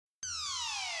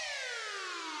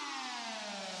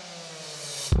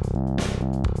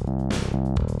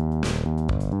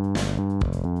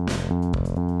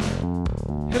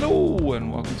Hello,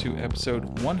 and welcome to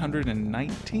episode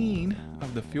 119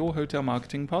 of the Fuel Hotel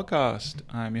Marketing Podcast.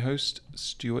 I'm your host,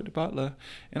 Stuart Butler,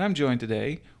 and I'm joined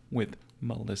today with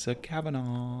Melissa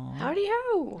Cavanaugh. Howdy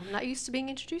ho! I'm not used to being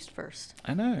introduced first.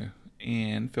 I know.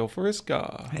 And Phil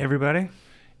Foriska. Hey, everybody.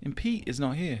 And Pete is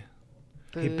not here.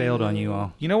 He bailed on you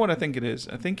all. You know what I think it is?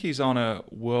 I think he's on a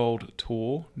world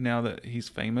tour now that he's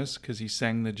famous because he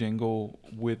sang the jingle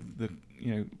with the,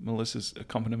 Melissa's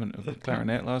accompaniment of the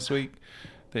clarinet last week.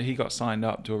 That he got signed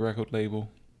up to a record label.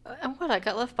 And what, I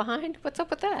got left behind? What's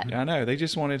up with that? Yeah, I know. They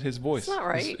just wanted his voice. That's not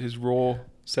right. His raw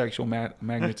sexual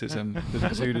magnetism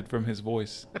that exuded from his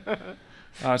voice.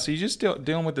 So you're just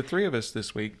dealing with the three of us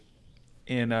this week.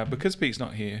 And because Pete's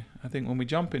not here, I think when we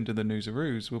jump into the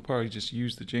news-a-roos, we'll probably just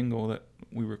use the jingle that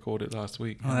we recorded last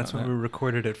week. Oh, that's what we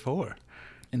recorded it for.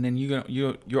 And then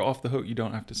you're off the hook. You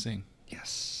don't have to sing.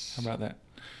 Yes. How about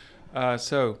that?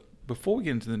 So before we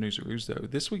get into the news-a-roos, though,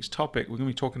 this week's topic, we're going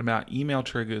to be talking about email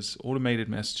triggers, automated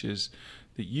messages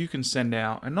that you can send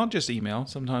out. And not just email.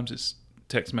 Sometimes it's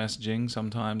text messaging.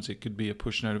 Sometimes it could be a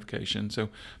push notification. So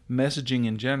messaging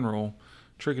in general,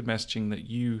 triggered messaging that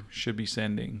you should be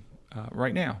sending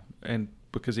right now. And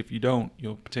because if you don't,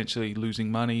 you're potentially losing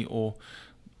money or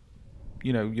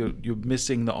you're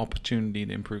missing the opportunity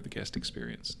to improve the guest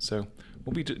experience. So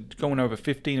we'll be going over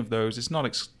 15 of those. It's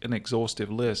not an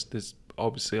exhaustive list. There's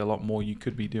obviously a lot more you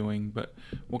could be doing, but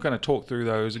we'll kind of talk through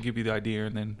those and give you the idea,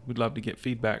 and then we'd love to get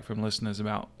feedback from listeners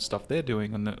about stuff they're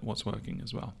doing and what's working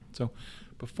as well. So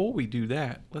before we do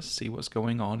that, let's see what's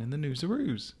going on in the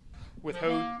news-a-roos. With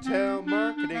hotel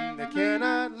marketing they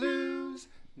cannot lose,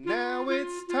 now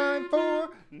it's time for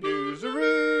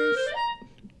news-a-roos.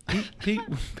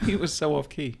 Pete was so off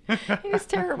key. He was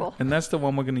terrible. And that's the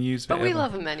one we're going to use forever. But we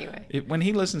love him anyway. When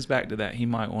he listens back to that, he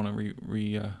might want to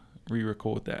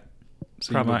re-record that.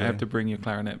 So Probably. you might have to bring your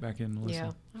clarinet back in and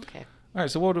listen. Yeah, okay. All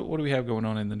right, so what do we have going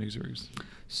on in the news-a-roos?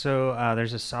 So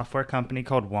there's a software company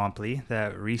called Womply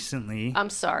that recently...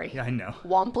 I'm sorry. Yeah, I know.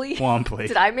 Womply? Womply.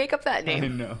 Did I make up that name? I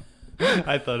know.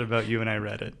 I thought about you when I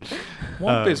read it.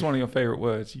 Womp is one of your favorite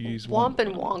words. You use Womp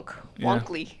and wonk. Yeah.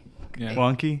 Wonkly. Yeah.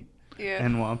 Wonky Yeah.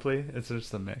 and Womply. It's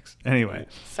just a mix. Anyway.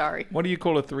 Sorry. What do you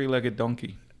call a three-legged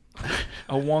donkey?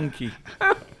 A wonky.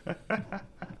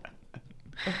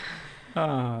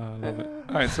 I love it.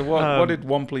 All right, so what did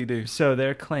Womply do? So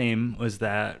their claim was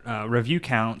that review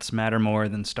counts matter more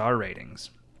than star ratings.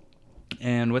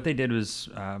 And what they did was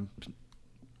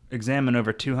examine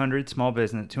over 200,000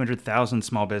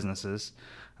 small businesses.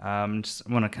 Just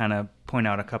want to kind of point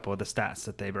out a couple of the stats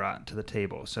that they brought to the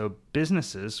table. So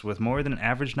businesses with more than an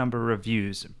average number of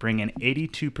reviews bring in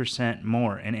 82%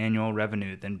 more in annual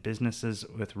revenue than businesses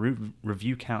with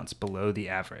review counts below the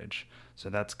average. So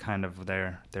that's kind of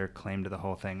their claim to the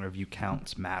whole thing. Review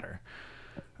counts matter.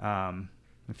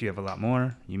 If you have a lot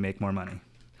more, you make more money.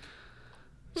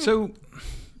 So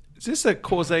is this a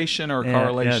causation or a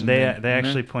correlation? Yeah, they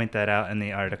actually point that out in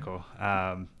the article,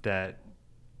 that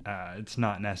it's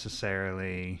not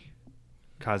necessarily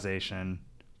causation,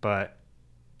 but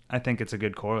I think it's a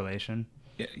good correlation.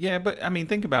 Yeah, but I mean,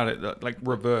 think about it like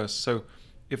reverse. So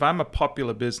if I'm a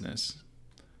popular business,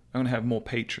 I'm going to have more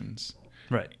patrons.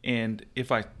 Right. And if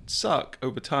I suck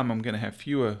over time, I'm going to have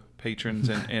fewer patrons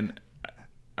and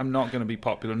I'm not going to be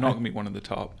popular, not going to be one of the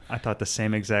top. I thought the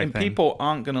same exact thing. And people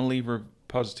aren't going to leave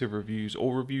positive reviews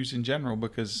or reviews in general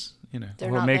because, They're well,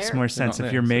 it not makes there. more They're sense. not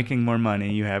If there, you're so- making more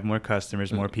money, you have more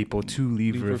customers, more people to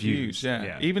leave reviews.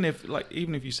 Yeah. Even if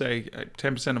you say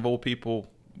 10% of all people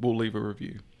will leave a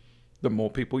review, the more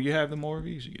people you have, the more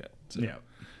reviews you get. So, Yeah.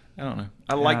 I don't know.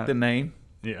 I like the name.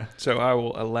 Yeah. So I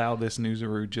will allow this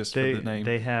news-a-roo just for the name.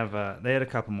 They have they had a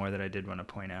couple more that I did want to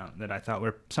point out that I thought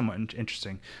were somewhat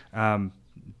interesting.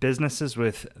 Businesses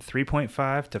with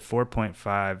 3.5 to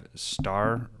 4.5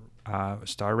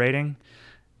 star rating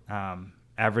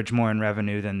average more in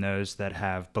revenue than those that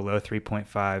have below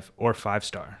 3.5 or 5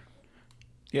 star.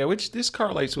 Yeah, which this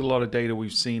correlates with a lot of data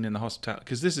we've seen in the hospitality,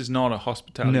 because this is not a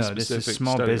hospitality specific this is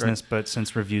small study, business, right? but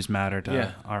since reviews matter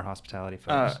to our hospitality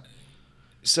folks.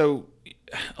 So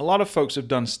a lot of folks have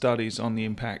done studies on the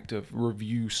impact of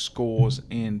review scores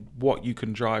and what you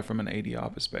can drive from an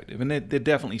ADR perspective. And there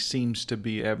definitely seems to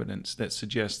be evidence that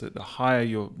suggests that the higher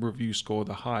your review score,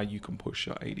 the higher you can push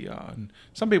your ADR. And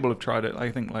some people have tried it.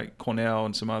 I think like Cornell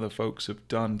and some other folks have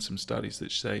done some studies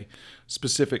that say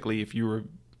specifically if you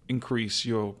increase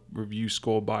your review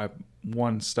score by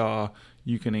 1 star,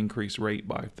 you can increase rate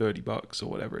by $30 or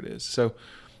whatever it is. So,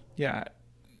 yeah,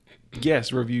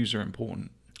 yes, reviews are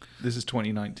important. This is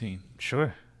 2019.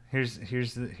 Sure.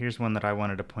 Here's one that I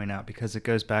wanted to point out because it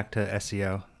goes back to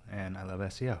SEO, and I love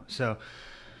SEO. So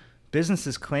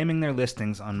businesses claiming their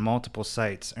listings on multiple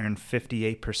sites earn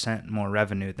 58% more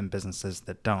revenue than businesses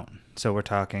that don't. So we're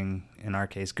talking, in our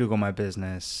case, Google My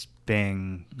Business,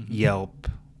 Bing, Yelp,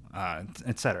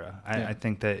 etc. I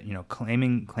think that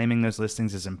claiming those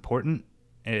listings is important.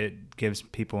 It gives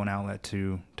people an outlet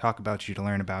to talk about you, to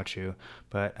learn about you.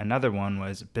 But another one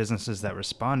was businesses that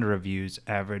respond to reviews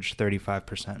average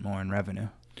 35% more in revenue.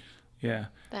 Yeah.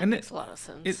 That makes a lot of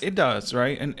sense. It does,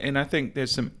 right? And I think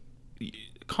there's some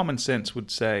common sense would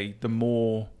say the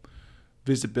more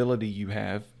visibility you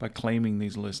have by claiming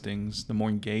these listings, the more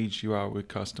engaged you are with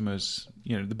customers,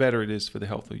 the better it is for the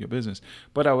health of your business.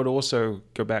 But I would also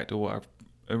go back to our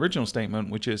original statement,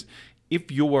 which is if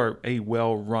you're a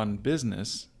well-run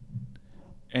business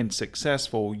and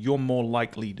successful, you're more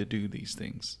likely to do these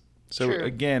things. So True.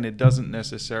 Again, it doesn't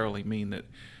necessarily mean that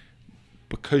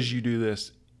because you do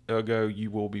this, ergo you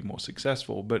will be more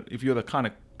successful. But if you're the kind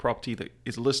of property that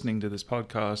is listening to this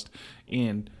podcast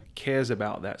and cares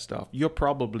about that stuff, you're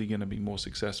probably going to be more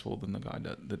successful than the guy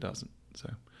that doesn't.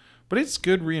 So, but it's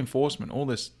good reinforcement. All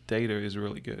this data is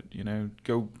really good.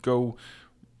 Go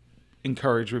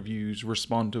encourage reviews,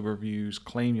 respond to reviews,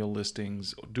 claim your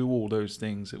listings, do all those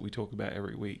things that we talk about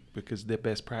every week because they're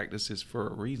best practices for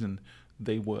a reason.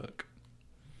 They work.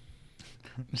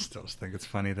 I still just think it's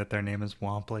funny that their name is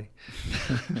Womply.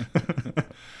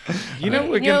 You know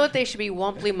what? They should be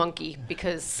Womply Monkey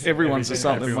because everyone's a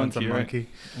something everyone's monkey, a right? monkey.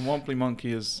 Womply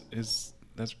Monkey is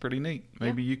that's pretty neat.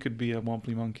 Maybe you could be a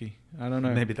Womply Monkey. I don't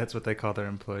know. Maybe that's what they call their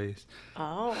employees.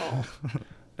 Oh.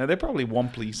 Now they're probably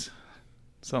Womplies.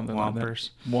 Something Wompers.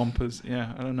 Like that. Wompers.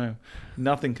 Yeah, I don't know.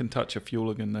 Nothing can touch a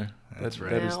Fueligan though. That's right.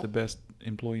 That is the best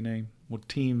employee name or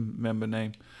team member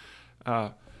name.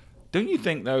 Don't you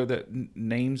think though that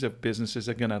names of businesses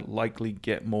are going to likely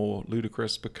get more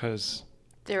ludicrous because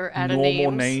they're out of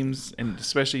normal names and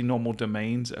especially normal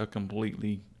domains are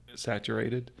completely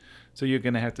saturated? So you're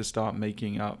going to have to start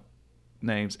making up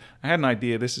names. I had an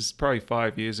idea. This is probably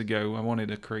 5 years ago. I wanted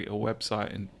to create a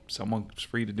website, and someone's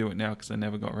free to do it now because I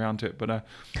never got around to it. But I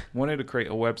wanted to create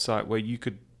a website where you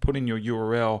could put in your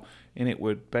URL, and it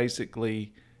would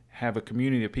basically have a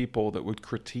community of people that would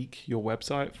critique your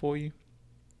website for you,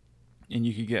 and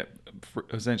you could get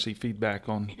essentially feedback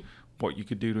on what you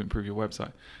could do to improve your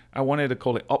website. I wanted to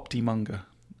call it Optimunger.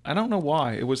 I don't know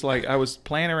why. It was like I was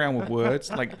playing around with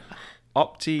words. Like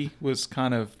Opti was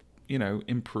kind of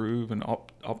improve and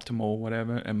optimal,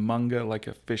 whatever, and Munger, like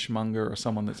a fishmonger or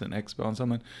someone that's an expert on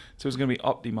something. So it's going to be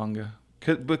Optimunger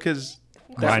because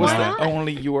that was the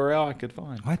only URL I could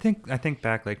find. I think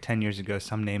back like 10 years ago,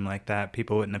 some name like that,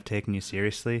 people wouldn't have taken you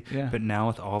seriously. Yeah. But now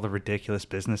with all the ridiculous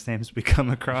business names we come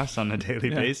across on a daily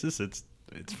basis, it's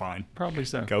fine. Probably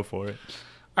so. Go for it.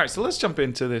 All right, so let's jump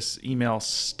into this email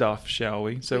stuff, shall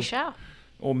we? So, we shall.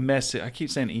 Or message. I keep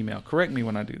saying email. Correct me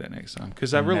when I do that next time,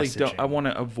 because I really don't. I want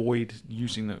to avoid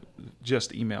using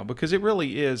just email because it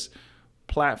really is.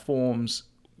 Platforms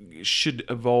should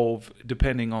evolve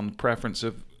depending on the preference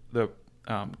of the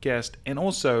guest and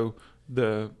also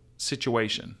the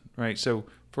situation, right? So,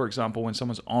 for example, when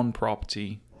someone's on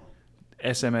property,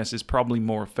 SMS is probably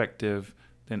more effective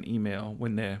than email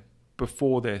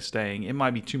before they're staying. It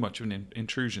might be too much of an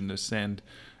intrusion to send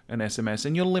an SMS,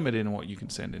 and you're limited in what you can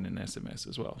send in an SMS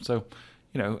as well. So,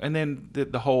 and then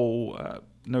the whole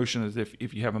notion is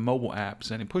if you have a mobile app,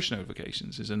 sending push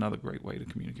notifications is another great way to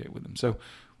communicate with them. So,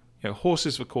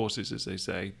 horses for courses, as they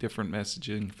say, different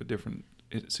messaging for different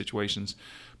situations.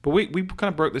 But we kind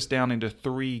of broke this down into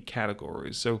 3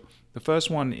 categories. So the first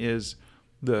one is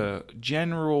the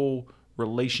general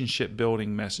relationship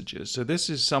building messages. So this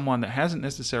is someone that hasn't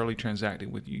necessarily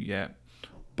transacted with you yet,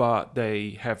 but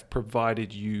they have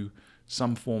provided you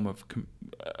some form of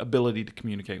ability to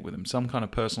communicate with them, some kind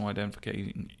of personal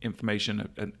identification information,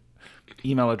 an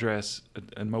email address,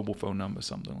 a mobile phone number,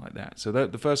 something like that. So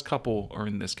the first couple are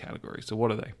in this category. So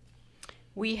what are they?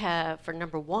 We have, for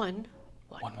number 1,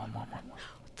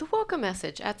 the welcome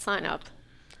message at sign up.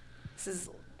 This is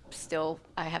still,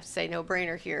 I have to say,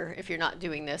 no-brainer here. If you're not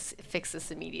doing this, fix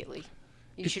this immediately.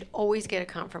 You should always get a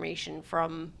confirmation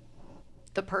from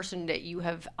the person that you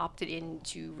have opted in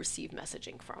to receive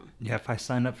messaging from. Yeah, if I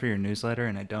sign up for your newsletter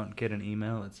and I don't get an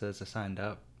email that says I signed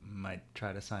up, I might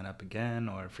try to sign up again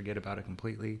or forget about it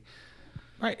completely.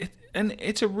 Right, and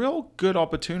it's a real good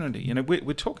opportunity.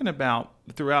 We're talking about,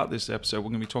 throughout this episode, we're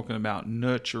going to be talking about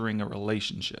nurturing a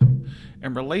relationship.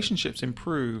 And relationships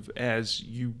improve as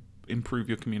you improve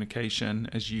your communication,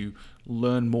 as you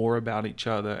learn more about each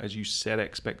other, as you set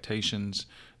expectations,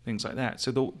 things like that.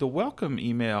 So the welcome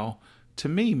email to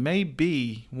me, may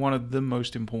be one of the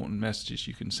most important messages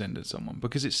you can send to someone,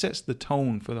 because it sets the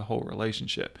tone for the whole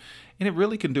relationship. And it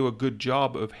really can do a good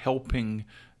job of helping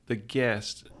the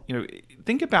guest.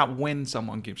 Think about when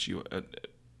someone gives you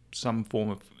some form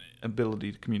of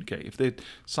ability to communicate. If they're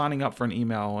signing up for an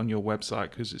email on your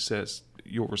website because it says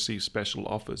you'll receive special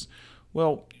offers,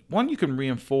 well, one, you can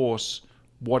reinforce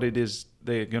what it is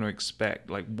they're going to expect,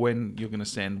 like when you're going to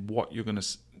send, what you're going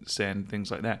to send, things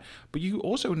like that. But you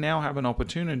also now have an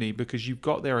opportunity, because you've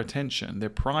got their attention, they're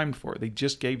primed for it, they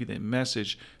just gave you their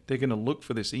message, they're going to look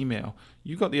for this email.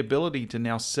 You've got the ability to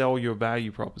now sell your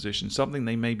value proposition, something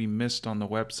they maybe missed on the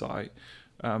website,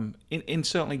 and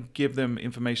certainly give them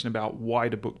information about why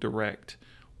to book direct,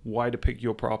 why to pick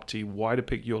your property, why to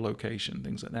pick your location,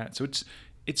 things like that. So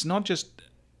it's not just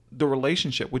the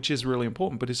relationship, which is really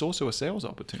important, but it's also a sales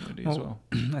opportunity as well.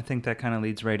 I think that kind of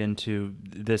leads right into,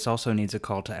 this also needs a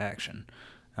call to action.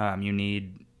 You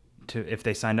need to, if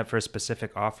they signed up for a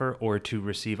specific offer or to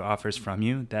receive offers from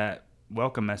you, that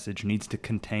welcome message needs to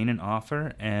contain an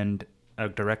offer and a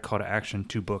direct call to action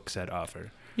to book said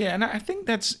offer. Yeah, and I think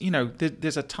that's,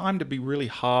 there's a time to be really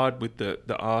hard with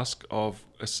the ask of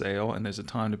a sale, and there's a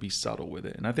time to be subtle with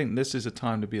it. And I think this is a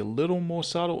time to be a little more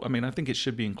subtle. I mean, I think it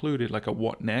should be included, like a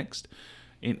what next,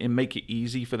 and make it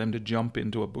easy for them to jump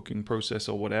into a booking process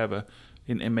or whatever,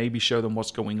 and maybe show them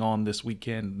what's going on this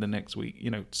weekend, the next week,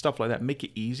 stuff like that. Make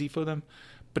it easy for them.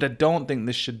 But I don't think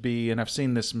this should be, and I've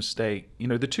seen this mistake,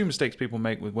 the two mistakes people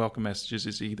make with welcome messages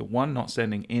is either one, not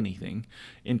sending anything,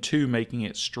 and two, making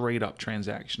it straight up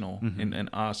transactional and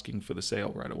asking for the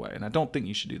sale right away. And I don't think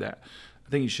you should do that. I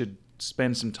think you should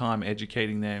spend some time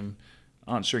educating them,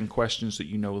 answering questions that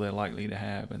they're likely to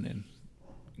have, and then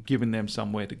giving them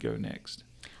somewhere to go next.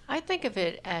 I think of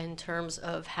it in terms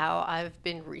of how I've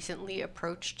been recently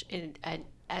approached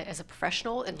as a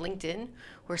professional in LinkedIn,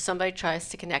 where somebody tries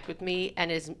to connect with me, and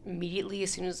immediately,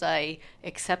 as soon as I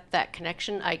accept that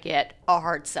connection, I get a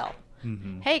hard sell.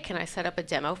 Hey, can I set up a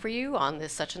demo for you on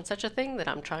this such and such a thing that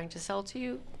I'm trying to sell to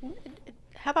you?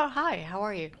 How about, hi, how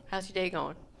are you? How's your day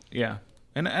going? Yeah.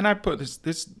 And I put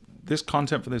this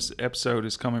content for this episode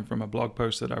is coming from a blog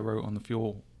post that I wrote on the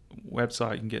Fuel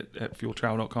website. You can get at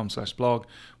fueltravel.com/blog.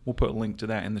 We'll put a link to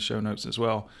that in the show notes as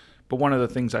well. But one of the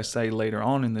things I say later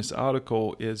on in this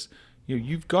article is,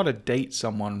 you've got to date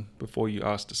someone before you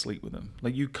ask to sleep with them.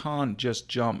 Like, you can't just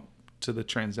jump to the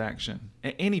transaction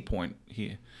at any point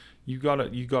here. You got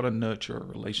to nurture a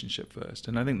relationship first.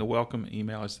 And I think the welcome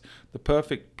email is the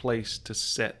perfect place to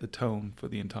set the tone for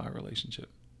the entire relationship.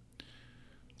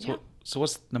 So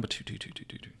what's number two?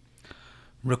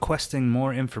 Requesting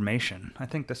more information. I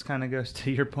think this kind of goes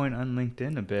to your point on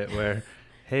LinkedIn a bit, where,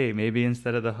 hey, maybe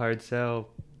instead of the hard sell,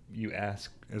 you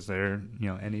ask, is there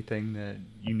anything that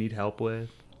you need help with?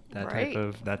 That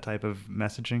type of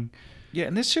messaging. Yeah,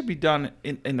 and this should be done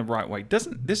in the right way.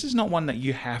 This is not one that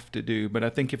you have to do, but I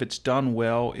think if it's done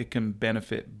well, it can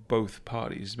benefit both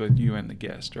parties, both you and the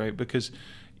guest, right? Because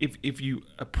if you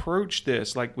approach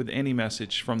this like with any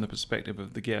message from the perspective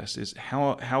of the guest, is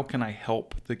how can I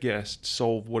help the guest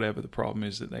solve whatever the problem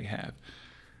is that they have?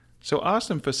 So ask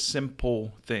them for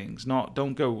simple things.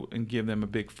 Don't go and give them a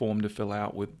big form to fill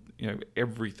out with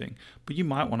everything. But you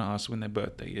might want to ask when their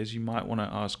birthday is. You might want to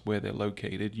ask where they're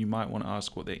located. You might want to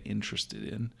ask what they're interested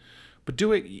in. But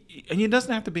do it, and it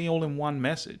doesn't have to be all in one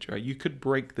message, right? You could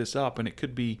break this up, and it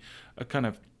could be a kind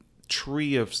of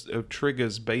tree of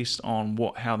triggers based on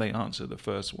how they answer the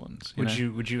first ones.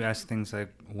 Would you ask things like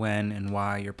when and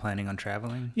why you're planning on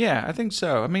traveling? Yeah, I think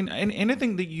so. I mean,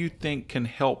 anything that you think can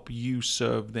help you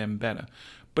serve them better.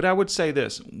 But I would say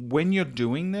this: when you're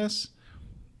doing this,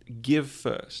 give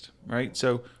first, right?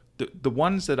 So the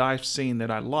ones that I've seen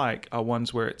that I like are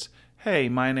ones where it's, hey,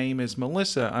 my name is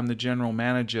Melissa. I'm the general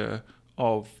manager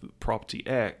of Property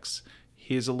X.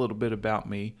 Here's a little bit about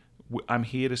me. I'm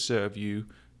here to serve you.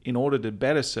 In order to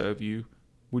better serve you,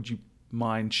 would you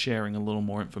mind sharing a little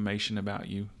more information about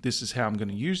you? This is how I'm going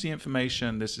to use the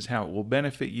information. This is how it will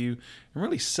benefit you. And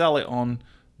really sell it on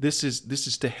this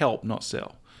is to help, not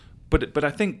sell. But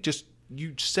I think just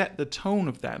you set the tone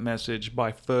of that message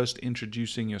by first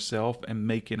introducing yourself and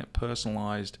making it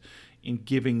personalized in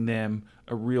giving them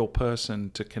a real person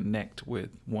to connect with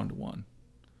one-to-one.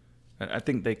 I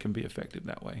think they can be effective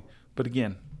that way. But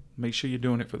again, make sure you're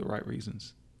doing it for the right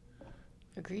reasons.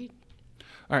 Agreed.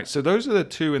 All right, so those are the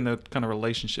two in the kind of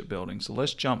relationship building. So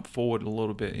let's jump forward a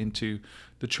little bit into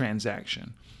the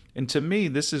transaction. And to me,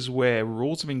 this is where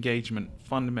rules of engagement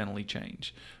fundamentally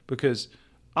change, because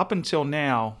up until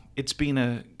now, it's been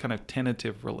a kind of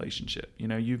tentative relationship.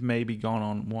 You've maybe gone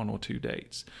on 1 or 2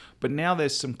 dates, but now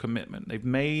there's some commitment. They've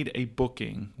made a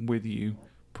booking with you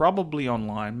probably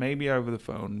online, maybe over the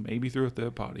phone, maybe through a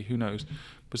third party, who knows.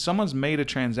 But someone's made a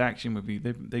transaction with you.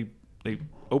 They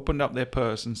opened up their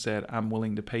purse and said, I'm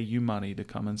willing to pay you money to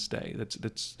come and stay.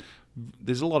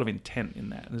 There's a lot of intent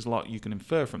in that. There's a lot you can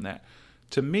infer from that.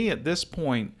 To me, at this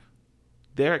point,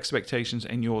 their expectations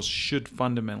and yours should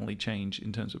fundamentally change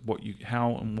in terms of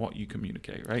how and what you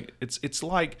communicate, right? It's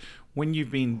like when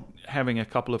you've been having a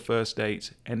couple of first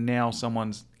dates and now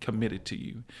someone's committed to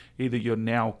you. Either you're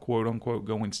now, quote unquote,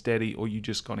 going steady, or you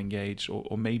just got engaged,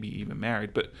 or maybe even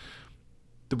married. But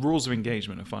the rules of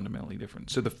engagement are fundamentally different.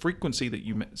 So the frequency that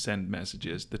you send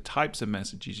messages, the types of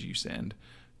messages you send,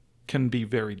 can be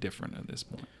very different at this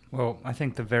point. Well, I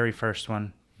think the very first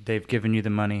one, they've given you the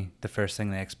money. The first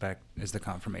thing they expect is the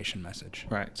confirmation message.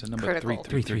 Right. So number Critical.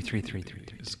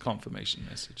 333 is confirmation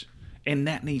message. And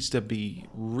that needs to be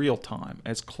real time,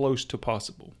 as close to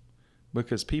possible,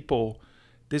 because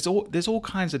there's all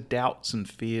kinds of doubts and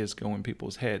fears go in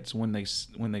people's heads when they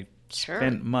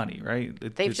spend money,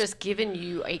 right? They've just given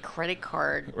you a credit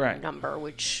card number,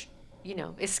 which,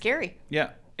 is scary.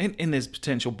 Yeah. And there's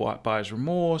potential buyer's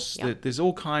remorse. Yeah. There's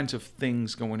all kinds of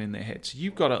things going in their head. So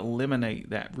you've got to eliminate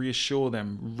that, reassure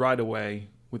them right away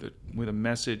with a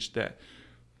message that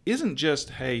isn't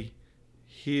just, hey,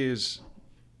 here's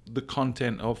the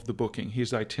content of the booking,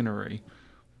 here's the itinerary.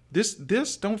 This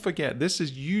don't forget, this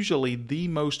is usually the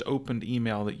most opened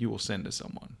email that you will send to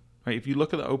someone. Right? If you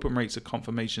look at the open rates of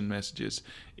confirmation messages,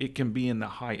 it can be in the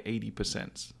high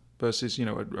 80%. Versus,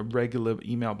 a regular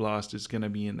email blast is going to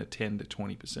be in the 10 to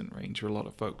 20% range for a lot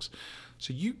of folks.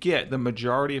 So you get the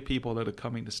majority of people that are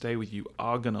coming to stay with you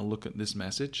are going to look at this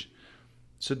message.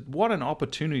 So what an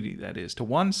opportunity that is to,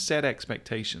 one, set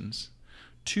expectations,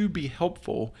 two, be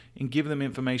helpful and give them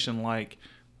information like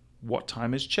what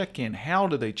time is check-in, how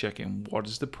do they check in, what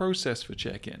is the process for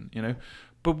check-in,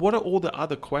 But what are all the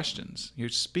other questions? You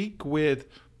speak with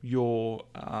your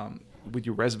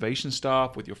reservation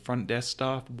staff, with your front desk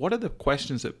staff. What are the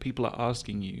questions that people are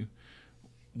asking you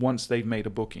once they've made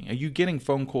a booking? Are you getting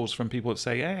phone calls from people that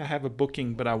say, hey, I have a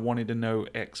booking, but I wanted to know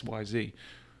X, Y, Z?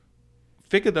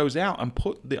 Figure those out and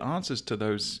put the answers to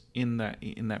those in that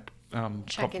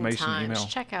confirmation times, email.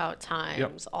 Checkout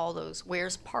times, all those.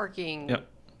 Where's parking? Yep.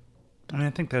 I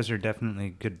think those are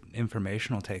definitely good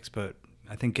informational takes, but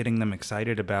I think getting them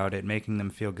excited about it, making them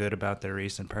feel good about their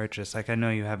recent purchase. Like I know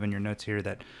you have in your notes here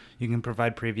that you can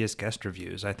provide previous guest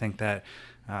reviews. I think that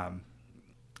I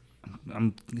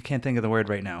can't think of the word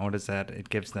right now. What is that? It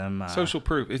gives them social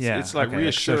proof. It's like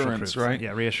reassurance, right?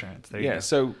 Yeah, reassurance. There you go.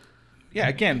 So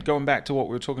again, going back to what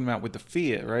we were talking about with the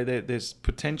fear, right? There's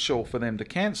potential for them to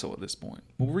cancel at this point.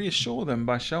 We'll reassure them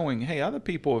by showing, hey, other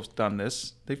people have done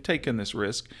this. They've taken this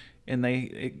risk. And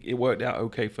it worked out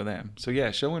okay for them. So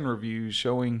showing reviews,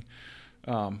 showing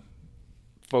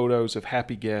photos of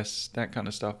happy guests, that kind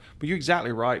of stuff. But you're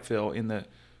exactly right, Phil.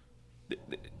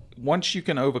 Once you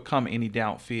can overcome any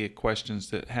doubt, fear,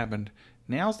 questions that happened,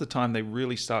 now's the time they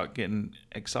really start getting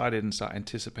excited and start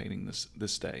anticipating this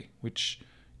stay, which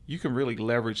you can really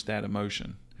leverage that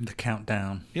emotion. The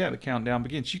countdown. Yeah, the countdown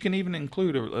begins. You can even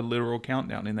include a literal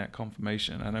countdown in that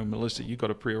confirmation. I know, Melissa, you got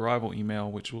a pre-arrival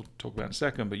email, which we'll talk about in a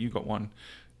second, but you got one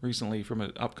recently from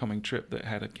an upcoming trip that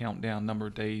had a countdown number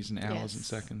of days and hours and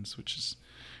seconds, which is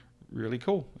really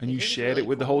cool. And you shared it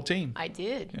with the whole team. I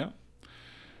did. Yeah.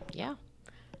 Yeah.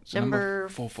 So number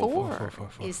four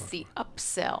is the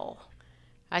upsell.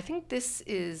 I think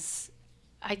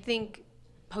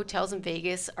hotels in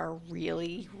Vegas are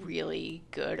really, really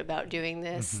good about doing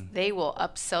this. Mm-hmm. They will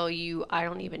upsell you. I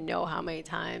don't even know how many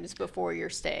times before your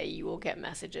stay you will get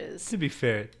messages. To be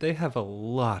fair, they have a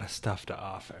lot of stuff to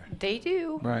offer. They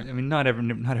do. Right. I mean, not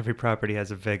every property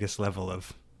has a Vegas level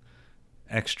of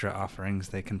extra offerings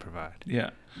they can provide. Yeah.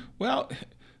 Well,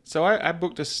 so I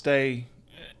booked a stay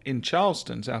in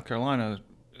Charleston, South Carolina,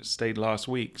 stayed last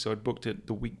week. So I booked it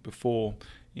the week before.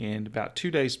 And about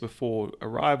 2 days before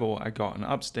arrival, I got an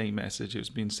upstay message. It was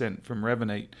being sent from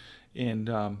Revenate, and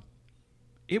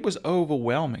it was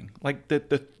overwhelming. Like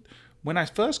when I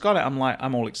first got it,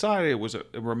 I'm all excited. It was a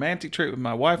romantic trip with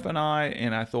my wife and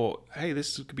I thought, hey,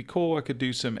 this could be cool. I could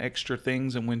do some extra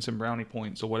things and win some brownie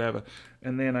points or whatever.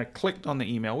 And then I clicked on the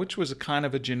email, which was a kind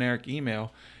of a generic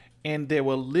email, and there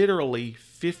were literally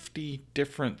 50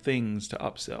 different things to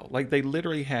upsell. Like they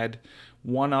literally had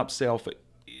one upsell for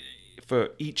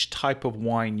each type of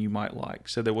wine you might like.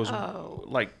 So there was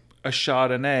like a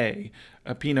Chardonnay,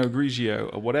 a Pinot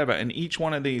Grigio, or whatever, and each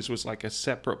one of these was like a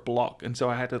separate block. And so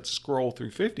I had to scroll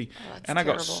through 50, and I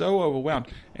got so overwhelmed.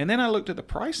 And then I looked at the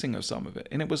pricing of some of it,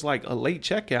 and it was like a late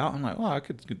checkout. I'm like, I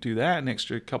could do that an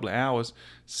extra couple of hours,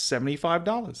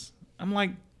 $75. I'm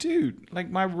like, dude, like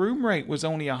my room rate was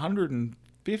only $140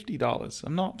 $50.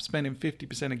 I'm not spending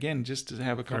 50% again just to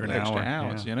have a couple an extra hour,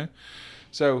 hours, yeah. you know?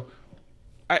 So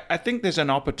I think there's an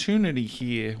opportunity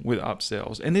here with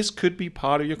upsells, and this could be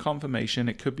part of your confirmation.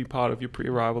 It could be part of your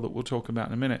pre-arrival that we'll talk about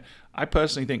in a minute. I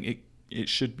personally think it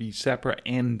should be separate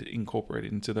and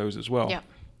incorporated into those as well. Yeah.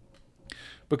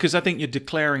 Because I think you're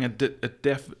declaring a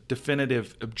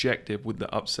definitive objective with the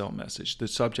upsell message. The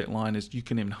subject line is you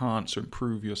can enhance or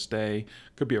improve your stay.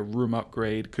 Could be a room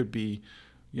upgrade. Could be,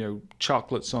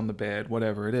 chocolates on the bed,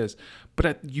 whatever it is.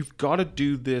 But you've got to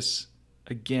do this,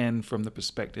 again, from the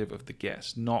perspective of the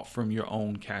guest, not from your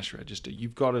own cash register.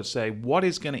 You've got to say what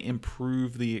is going to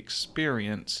improve the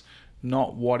experience,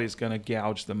 not what is going to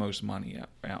gouge the most money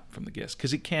out from the guest.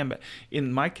 Because it can,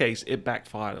 in my case, it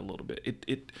backfired a little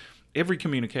bit. Every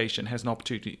communication has an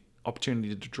opportunity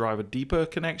to drive a deeper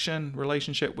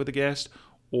relationship with the guest,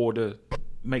 or to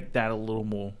make that a little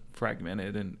more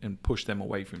fragmented and push them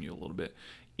away from you a little bit.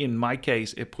 In my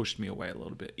case, it pushed me away a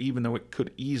little bit, even though it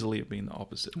could easily have been the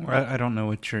opposite. I don't know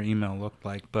what your email looked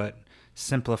like, but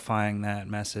simplifying that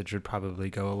message would probably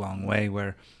go a long way.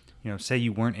 Where, say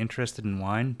you weren't interested in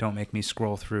wine, don't make me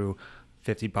scroll through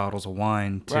 50 bottles of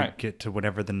wine to get to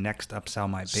whatever the next upsell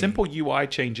might be. Simple UI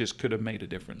changes could have made a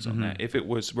difference on that. If it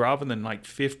was, rather than like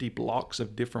 50 blocks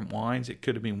of different wines, it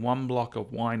could have been one block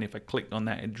of wine. If I clicked on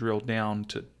that, it drilled down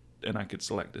and I could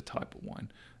select a type of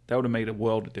wine. That would have made a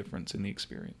world of difference in the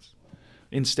experience.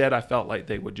 Instead, I felt like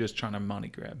they were just trying to money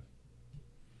grab.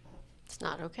 It's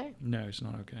not okay. No, it's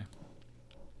not okay.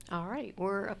 All right,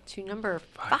 we're up to number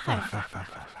 5,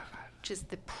 which is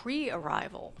the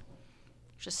pre-arrival.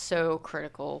 Just so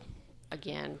critical.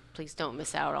 Again, please don't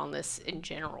miss out on this in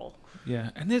general. Yeah,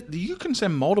 and you can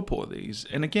send multiple of these,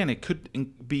 and again, it could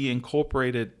be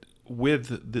incorporated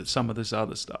with some of this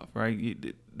other stuff, right?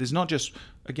 There's not just,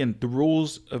 again, the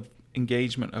rules of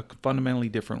engagement are fundamentally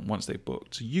different once they've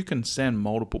booked. So you can send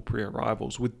multiple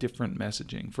pre-arrivals with different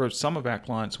messaging. For some of our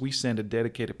clients, we send a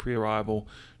dedicated pre-arrival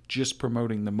just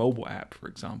promoting the mobile app, for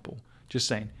example. Just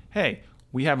saying, hey,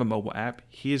 we have a mobile app.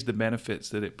 Here's the benefits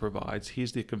that it provides.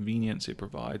 Here's the convenience it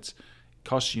provides. It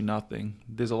costs you nothing.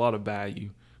 There's a lot of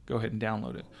value. Go ahead and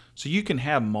download it. So you can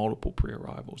have multiple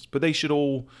pre-arrivals, but they should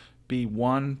all be,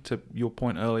 one, to your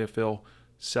point earlier, Phil,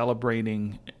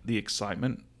 celebrating the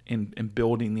excitement and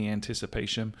building the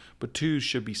anticipation, but 2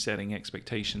 should be setting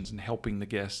expectations and helping the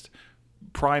guest,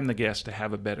 prime the guest to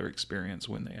have a better experience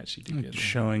when they actually do get there.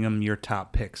 Showing them your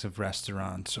top picks of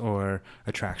restaurants or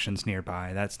attractions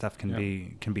nearby. That stuff can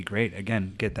be great.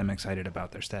 Again, get them excited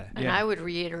about their stay. And I would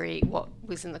reiterate what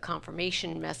was in the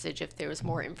confirmation message. If there was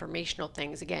more informational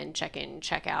things, again, check in,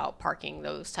 check out, parking,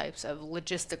 those types of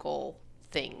logistical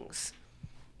things.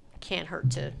 Can't hurt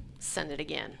to send it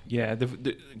again. Yeah,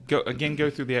 go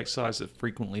through the exercise of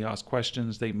frequently asked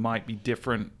questions. They might be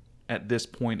different at this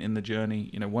point in the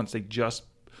journey. Once they just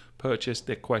purchased,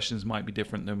 their questions might be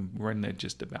different than when they're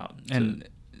just about to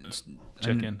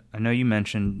check in. I know you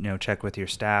mentioned, check with your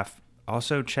staff.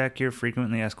 Also check your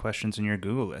frequently asked questions in your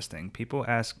Google listing. People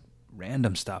ask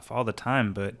random stuff all the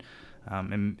time, but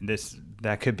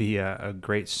that could be a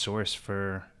great source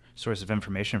of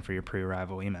information for your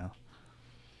pre-arrival email.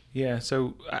 Yeah,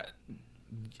 so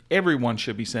everyone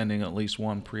should be sending at least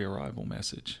one pre-arrival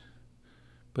message.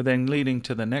 But then leading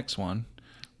to the next one,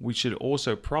 we should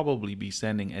also probably be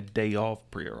sending a day of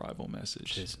pre-arrival message.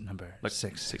 Which is number like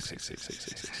 6.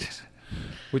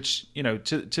 Which,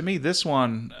 to me, this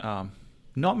one,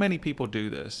 not many people do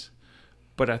this,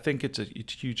 but I think it's a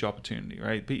huge opportunity,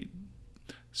 right?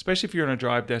 Especially if you're in a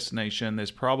drive destination,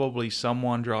 there's probably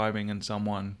someone driving and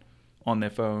someone on their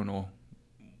phone or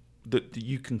that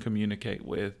you can communicate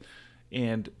with.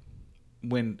 And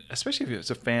especially if it's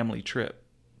a family trip,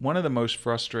 one of the most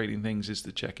frustrating things is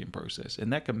the check-in process,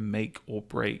 and that can make or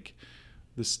break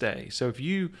the stay. So if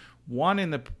you want in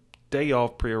the day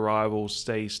of pre-arrival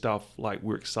say stuff like,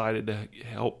 we're excited to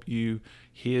help you,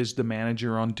 here's the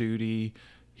manager on duty,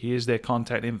 here's their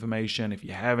contact information, if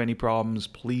you have any problems,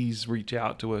 please reach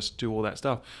out to us, do all that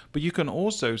stuff. But you can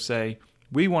also say,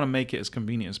 we want to make it as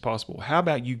convenient as possible. How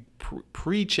about you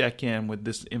pre-check in with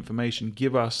this information,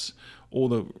 give us all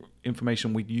the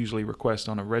information we usually request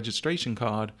on a registration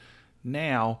card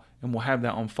now, and we'll have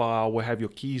that on file. We'll have your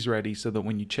keys ready so that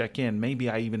when you check in, maybe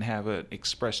I even have an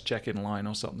express check-in line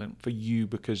or something for you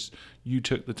because you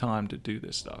took the time to do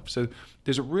this stuff. So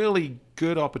there's a really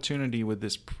good opportunity with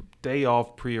this day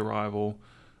of pre-arrival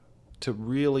to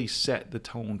really set the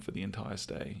tone for the entire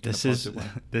stay. This is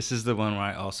the one where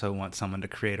I also want someone to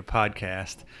create a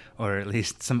podcast or at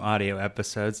least some audio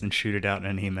episodes and shoot it out in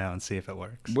an email and see if it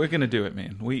works. We're going to do it,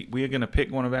 man. We are going to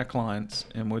pick one of our clients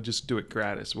and we'll just do it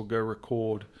gratis. We'll go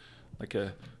record like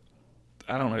a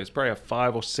I don't know, it's probably a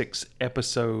 5 or 6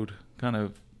 episode kind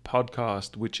of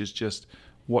podcast, which is just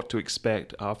what to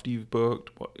expect after you've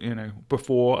booked, what,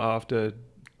 before, after,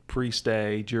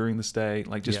 pre-stay, during the stay,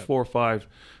 like just 4 or 5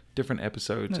 different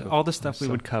episodes. All the stuff we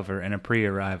would cover in a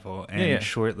pre-arrival and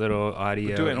short little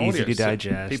audio, easy to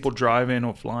digest. So people driving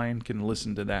or flying can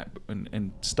listen to that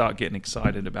and start getting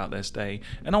excited about their stay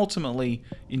and ultimately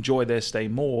enjoy their stay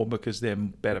more because they're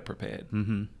better prepared.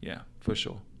 Mm-hmm. Yeah, for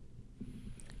sure.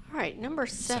 All right, number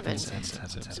 7.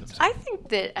 Seven. I think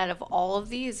that out of all of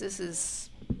these, this is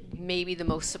maybe the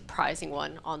most surprising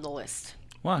one on the list.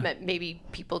 Why? That maybe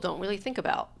people don't really think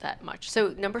about that much.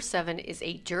 So number 7 is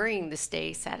a during the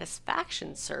stay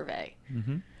satisfaction survey,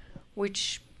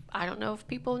 which I don't know if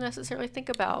people necessarily think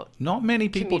about. Not many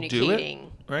people do it,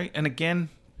 communicating. right? And again,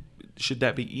 should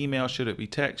that be email? Should it be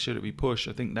text? Should it be push?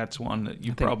 I think that's one that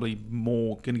you're probably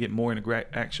more going to get more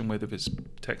interaction with if it's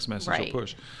text message or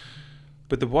push.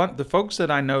 But the folks that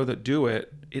I know that do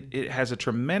it, it has a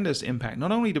tremendous impact.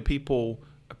 Not only do people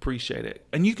appreciate it,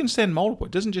 and you can send multiple.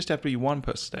 It doesn't just have to be one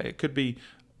per stay. It could be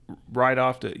right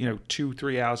after,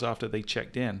 2-3 hours after they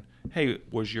checked in. Hey,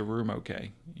 was your room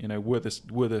okay? Were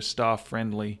the staff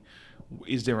friendly?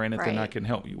 Is there anything I can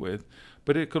help you with?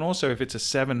 But it can also, if it's a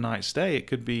 7-night stay, it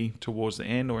could be towards the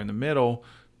end or in the middle,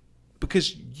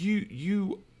 because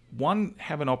you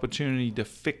have an opportunity to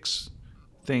fix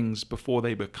things before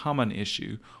they become an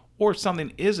issue. Or if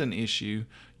something is an issue,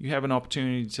 you have an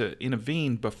opportunity to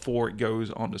intervene before it goes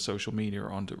onto social media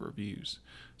or onto reviews.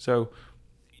 So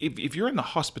if you're in the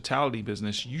hospitality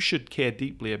business, you should care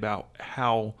deeply about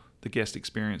how the guest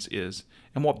experience is.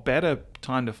 And what better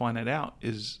time to find that out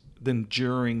than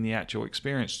during the actual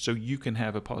experience, so you can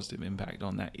have a positive impact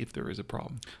on that if there is a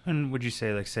problem. And would you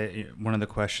say, say one of the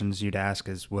questions you'd ask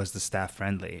is, was the staff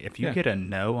friendly? If you get a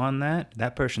no on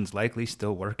that person's likely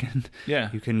still working. Yeah.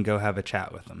 You can go have a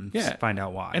chat with them. Yeah. Find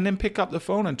out why. And then pick up the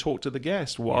phone and talk to the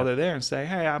guest while they're there and say,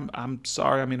 hey, I'm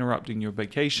sorry I'm interrupting your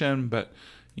vacation, but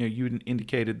you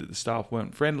indicated that the staff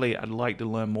weren't friendly. I'd like to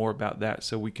learn more about that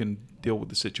so we can deal with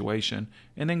the situation.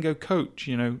 And then go coach.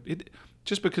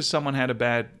 Just because someone had a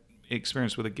bad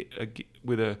experience with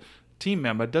a team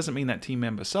member doesn't mean that team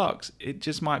member sucks. It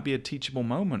just might be a teachable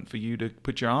moment for you to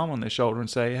put your arm on their shoulder and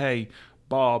say, hey,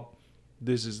 Bob,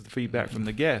 this is the feedback from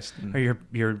the guest. Or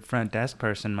your front desk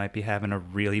person might be having a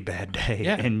really bad day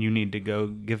and you need to go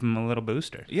give them a little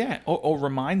booster. Yeah, or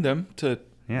remind them to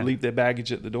leave their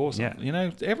baggage at the door.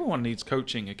 Everyone needs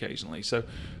coaching occasionally. So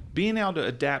being able to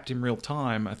adapt in real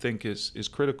time, I think, is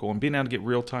critical. And being able to get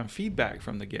real-time feedback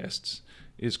from the guests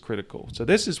is critical. So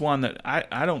this is one that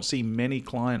I don't see many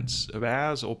clients of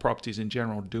ours or properties in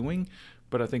general doing,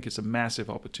 but I think it's a massive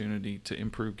opportunity to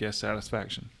improve guest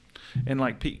satisfaction. And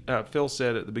like Phil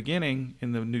said at the beginning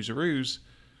in the News-a-Roos,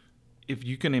 if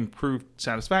you can improve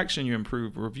satisfaction, you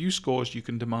improve review scores, you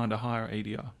can demand a higher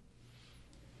ADR.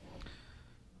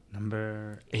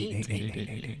 Number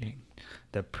 8.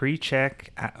 The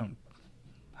pre-check.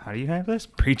 How do you have this?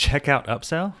 Pre-checkout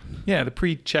upsell? Yeah, the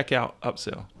pre-checkout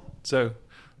upsell. So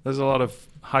there's a lot of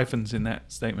hyphens in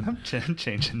that statement. I'm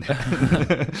changing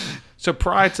that. So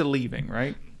prior to leaving,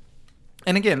 right?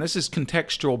 And again, this is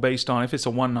contextual based on if it's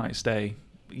a 1-night stay,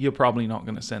 you're probably not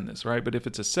going to send this, right? But if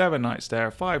it's a 7-night stay or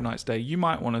a 5-night stay, you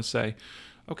might want to say,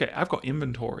 okay, I've got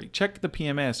inventory. Check the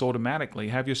PMS automatically.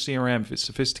 Have your CRM, if it's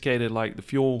sophisticated like the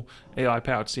Fuel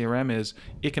AI-powered CRM is,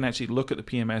 it can actually look at the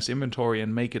PMS inventory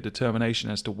and make a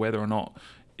determination as to whether or not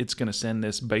it's going to send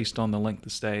this based on the length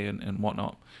of stay and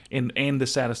whatnot. And the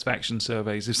satisfaction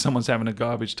surveys. If someone's having a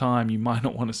garbage time, you might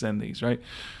not want to send these, right?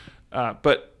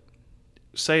 But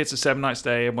say it's a 7-night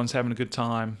stay, everyone's having a good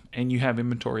time, and you have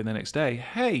inventory the next day.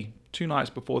 Hey, 2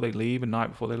 nights before they leave, a night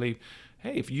before they leave,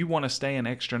 hey, if you want to stay an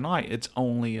extra night, it's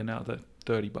only another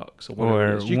 $30 or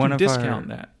whatever it is. You can discount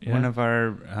that. Yeah? One of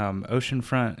our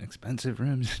oceanfront expensive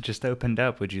rooms just opened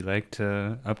up. Would you like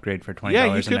to upgrade for $20?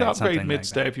 Yeah, you could upgrade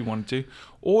mid-stay if you wanted to.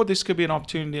 Or this could be an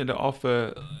opportunity to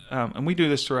offer, and we do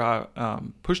this through our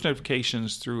push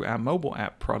notifications through our mobile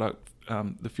app product,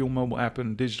 the Fuel mobile app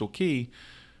and Digital Key.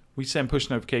 We send push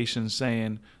notifications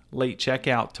saying late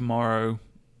checkout tomorrow,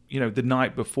 the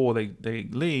night before they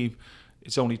leave.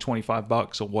 It's only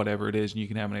 $25 or whatever it is, and you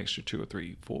can have an extra 2 or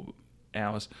 3, 4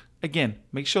 hours. Again,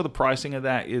 make sure the pricing of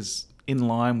that is in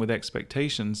line with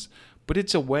expectations, but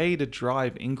it's a way to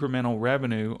drive incremental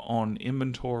revenue on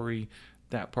inventory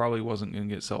that probably wasn't going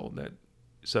to get sold.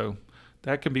 So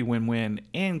that can be win-win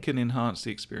and can enhance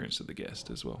the experience of the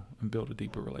guest as well and build a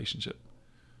deeper relationship.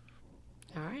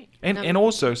 All right. And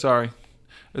also,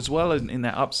 as well as in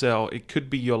that upsell, it could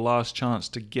be your last chance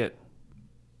to get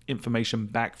information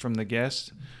back from the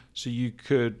guest. So you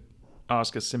could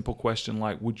ask a simple question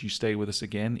like, would you stay with us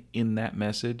again, in that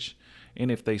message? And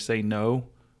if they say no,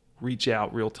 reach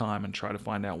out real time and try to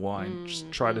find out why. And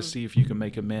just try to see if you can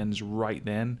make amends right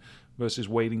then versus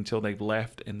waiting till they've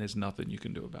left and there's nothing you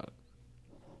can do about it.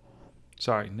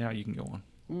 Sorry, now you can go on.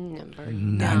 Number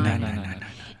No. nine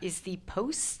is the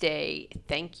post-stay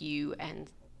thank you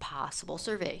and possible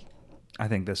survey. I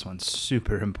think this one's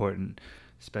super important,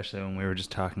 especially when we were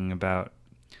just talking about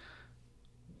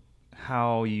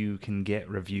how you can get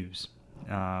reviews.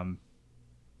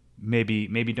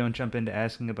 Maybe don't jump into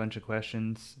asking a bunch of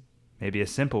questions. Maybe a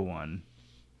simple one.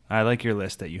 I like your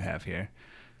list that you have here.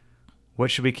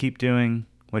 What should we keep doing?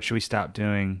 What should we stop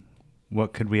doing?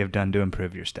 What could we have done to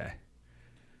improve your stay?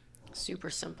 Super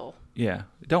simple. Yeah.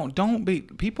 Don't be,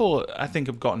 people I think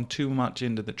have gotten too much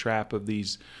into the trap of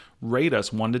these rate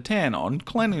us 1 to 10 on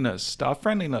cleanliness, staff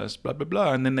friendliness, blah, blah,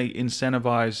 blah. And then they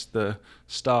incentivize the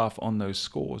staff on those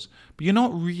scores. But you're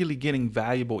not really getting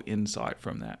valuable insight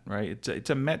from that, right? It's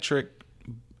a metric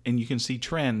and you can see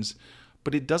trends,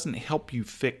 but it doesn't help you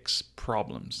fix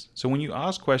problems. So when you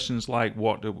ask questions like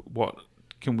what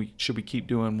should we keep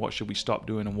doing, what should we stop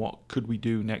doing, and what could we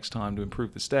do next time to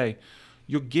improve the stay,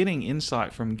 you're getting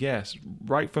insight from guests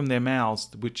right from their mouths,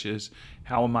 which is,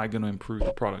 how am I going to improve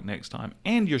the product next time?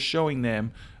 And you're showing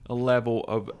them a level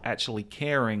of actually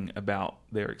caring about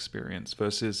their experience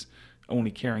versus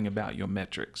only caring about your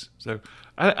metrics. So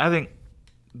I think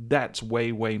that's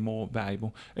way, way more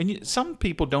valuable. And some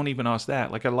people don't even ask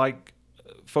that. Like, I like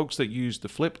folks that use the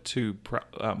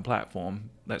Flip2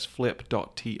 platform. That's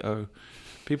flip.to.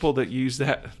 People that use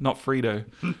that, not Frito,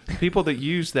 people that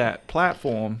use that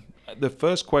platform, the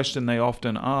first question they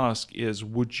often ask is,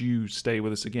 would you stay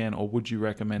with us again, or would you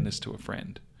recommend this to a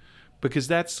friend? Because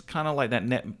that's kind of like that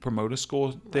net promoter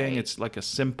score thing. Right. It's like a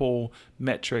simple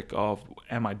metric of,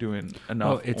 am I doing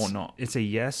enough or not? It's a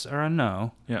yes or a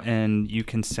no, Yeah. and you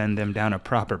can send them down a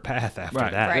proper path after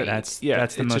Right. that. Right. That's the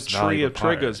It's most a tree valuable of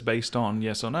part. triggers based on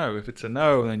yes or no. If it's a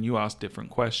no, then you ask different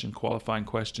qualifying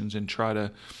questions, and try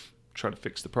to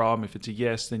fix the problem. If it's a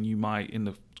yes, then you might, in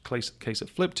the case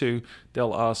of Flip2,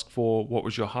 they'll ask for, what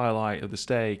was your highlight of the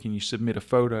stay? Can you submit a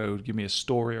photo? Give me a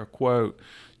story or quote.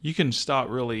 You can start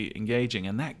really engaging,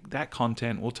 and that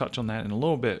content, we'll touch on that in a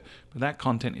little bit, but that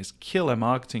content is killer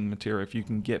marketing material if you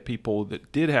can get people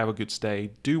that did have a good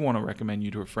stay, do want to recommend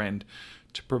you to a friend,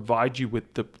 to provide you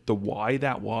with the why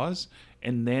that was,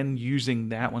 and then using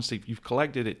that, once you've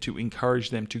collected it, to encourage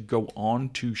them to go on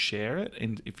to share it.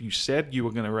 And if you said you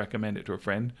were going to recommend it to a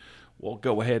friend, well,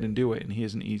 go ahead and do it, and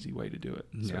here's an easy way to do it.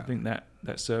 So I think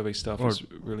that survey stuff is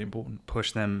really important.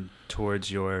 Push them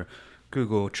towards your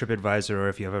Google, TripAdvisor, or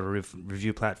if you have a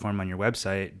review platform on your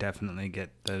website, definitely get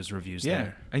those reviews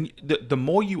there. And the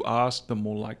more you ask, the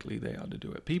more likely they are to do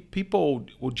it. People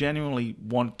will genuinely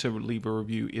want to leave a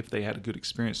review if they had a good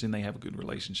experience and they have a good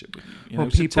relationship with you.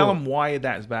 So tell them why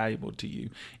that's valuable to you,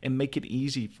 and make it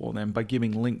easy for them by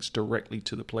giving links directly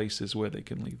to the places where they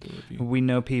can leave the review. We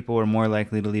know people are more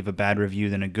likely to leave a bad review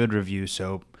than a good review,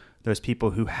 so those people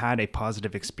who had a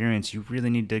positive experience, you really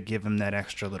need to give them that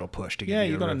extra little push to give you a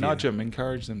review. Yeah, you got to nudge them,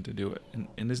 encourage them to do it.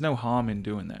 And there's no harm in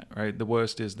doing that, right? The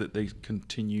worst is that they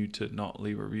continue to not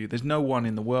leave a review. There's no one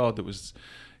in the world that was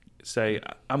say,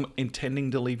 I'm intending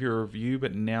to leave you a review,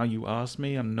 but now you asked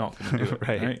me, I'm not going to do it.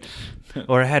 right.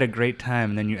 Or I had a great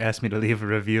time, and then you asked me to leave a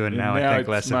review, and now I think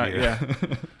less of you. Yeah.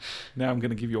 Now I'm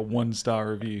going to give you a 1-star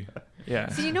review. Yeah.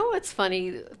 So you know what's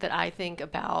funny that I think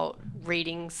about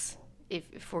ratings?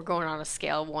 If we're going on a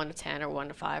scale of 1 to 10 or 1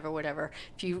 to 5 or whatever,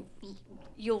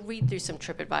 you'll read through some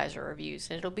TripAdvisor reviews,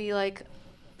 and it'll be like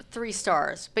 3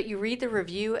 stars, but you read the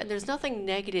review and there's nothing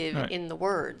negative in the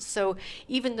words. So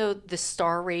even though the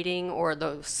star rating or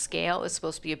the scale is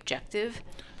supposed to be objective,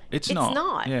 it's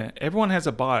not. Yeah, everyone has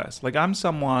a bias. Like, I'm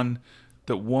someone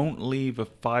that won't leave a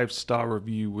 5-star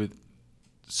review with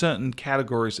certain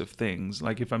categories of things.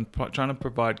 Like, if I'm trying to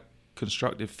provide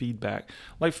constructive feedback,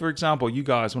 like, for example, you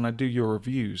guys, when I do your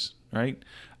reviews, right,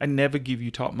 I never give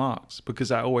you top marks,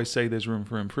 because I always say there's room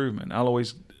for improvement. I'll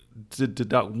always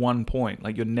deduct 1 point.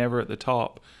 Like, you're never at the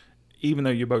top, even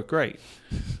though you're both great.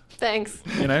 Thanks.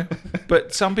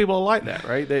 But some people are like that,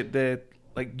 right? They're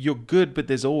like, you're good, but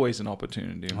there's always an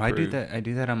opportunity to improve. I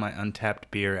do that on my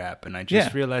Untapped beer app, and I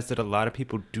just realized that a lot of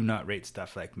people do not rate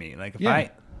stuff like me. Like, if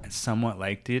I somewhat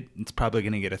liked it, it's probably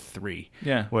going to get a 3.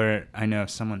 Yeah. Where I know if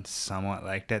someone somewhat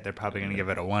liked it, they're probably going to give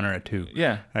it a 1 or a 2.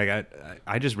 Yeah. Like,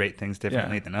 I just rate things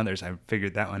differently than others. I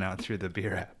figured that one out through the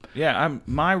beer app. Yeah,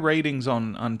 my ratings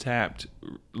on Untapped,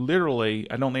 literally,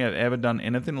 I don't think I've ever done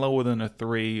anything lower than a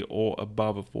 3 or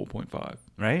above a 4.5.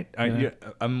 Right?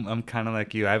 I'm kind of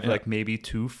like you. I have like maybe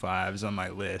 2 5s on my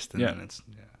list, and then it's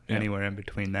Yeah. anywhere in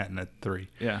between that and a 3.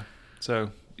 Yeah.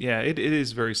 So, yeah, it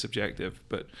is very subjective,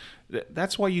 but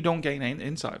that's why you don't gain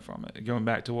insight from it. Going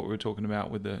back to what we were talking about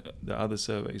with the other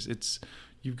surveys,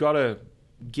 you've got to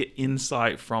get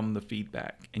insight from the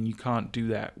feedback, and you can't do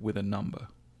that with a number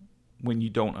when you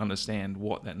don't understand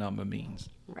what that number means.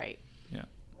 Right. Yeah.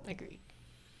 Agreed.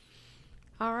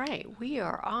 All right, we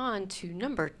are on to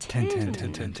number 10,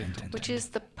 10. which is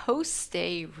the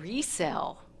post-stay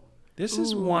resale. This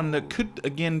is one that could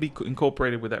again be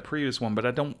incorporated with that previous one, but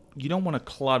you don't want to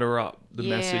clutter up the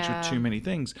message with too many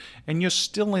things. And you're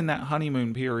still in that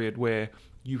honeymoon period where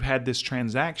you had this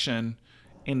transaction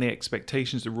and the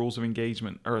expectations, the rules of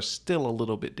engagement are still a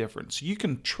little bit different. So you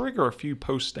can trigger a few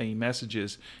post-stay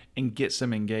messages and get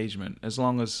some engagement as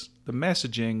long as the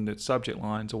messaging, the subject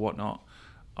lines or whatnot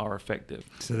are effective.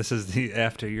 So this is the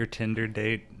after your Tinder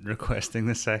date requesting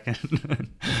the second.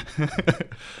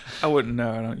 I wouldn't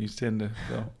know. I don't use Tinder.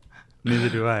 So. Neither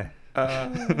do I.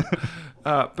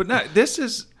 But no, this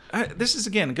is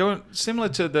again going similar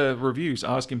to the reviews,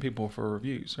 asking people for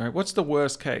reviews. Right? What's the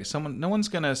worst case? No one's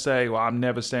gonna say, "Well, I'm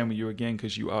never staying with you again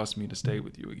because you asked me to stay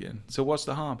with you again." So what's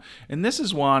the harm? And this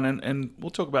is one, and we'll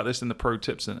talk about this in the pro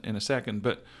tips in a second.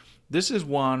 But this is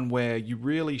one where you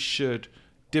really should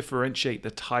differentiate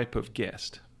the type of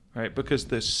guest, right? Because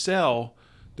the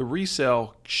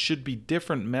resell should be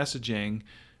different messaging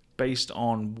based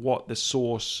on what the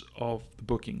source of the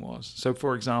booking was. So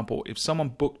for example, if someone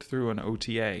booked through an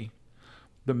OTA,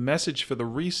 the message for the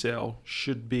resell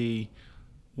should be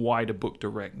why to book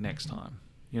direct next time.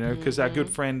 You know, because our good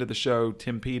friend of the show,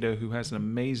 Tim Peter, who has an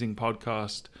amazing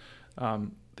podcast,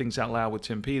 Things Out Loud with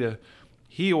Tim Peter,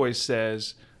 he always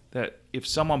says that if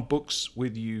someone books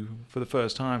with you for the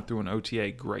first time through an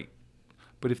OTA, great.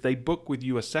 But if they book with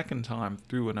you a second time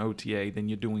through an OTA, then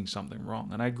you're doing something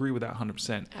wrong. And I agree with that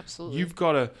 100%. Absolutely. You've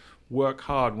got to work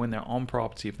hard when they're on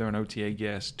property, if they're an OTA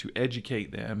guest, to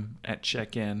educate them at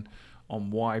check-in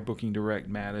on why booking direct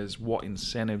matters, what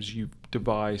incentives you've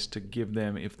devised to give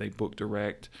them if they book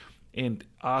direct, and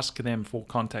ask them for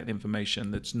contact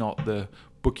information that's not the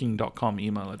booking.com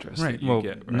email address that you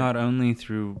get. Right? Not only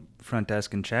through front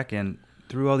desk and check-in,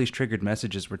 through all these triggered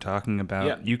messages we're talking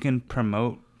about, you can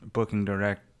promote booking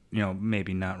direct,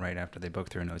 maybe not right after they book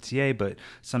through an OTA, but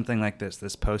something like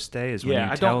this post-stay is when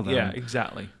you tell them. Yeah,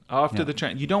 exactly. After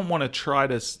the you don't want to try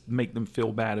to make them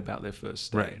feel bad about their first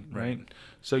stay, right?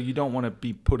 So you don't want to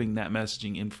be putting that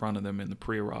messaging in front of them in the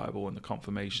pre-arrival and the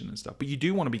confirmation and stuff. But you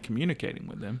do want to be communicating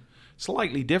with them.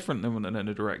 Slightly different than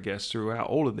a direct guest throughout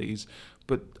all of these.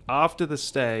 But after the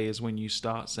stay is when you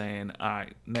start saying, all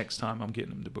right, next time I'm getting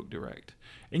them to book direct.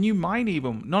 And you might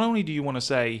even, not only do you want to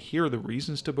say, here are the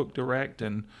reasons to book direct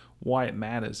and why it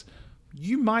matters,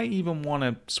 you might even want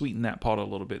to sweeten that pot a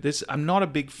little bit. I'm not a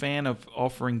big fan of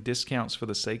offering discounts for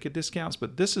the sake of discounts,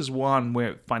 but this is one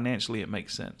where financially it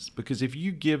makes sense. Because if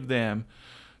you give them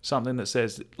something that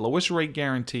says lowest rate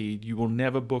guaranteed, you will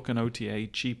never book an OTA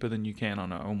cheaper than you can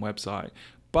on our own website.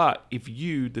 But if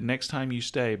you, the next time you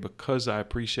stay, because I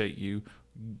appreciate you,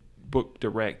 book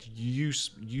direct, you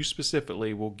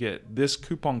specifically will get this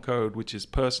coupon code, which is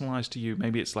personalized to you.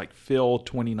 Maybe it's like Phil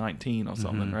 2019 or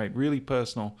something, right? Really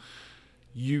personal.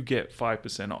 You get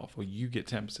 5% off, or you get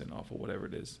 10% off, or whatever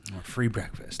it is. Or free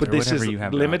breakfast. But or this whatever is you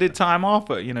have limited time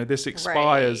offer. This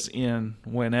expires in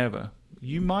whenever.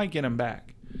 You might get them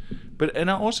back.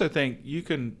 And I also think you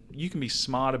can be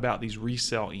smart about these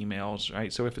resell emails,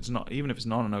 right? So even if it's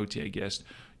not an OTA guest,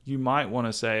 you might want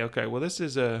to say, okay, well, this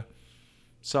is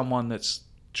someone that's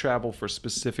traveled for a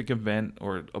specific event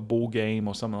or a bowl game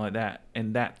or something like that,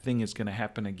 and that thing is going to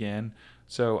happen again.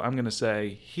 So I'm going to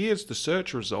say, here's the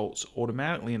search results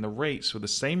automatically in the rates for the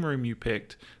same room you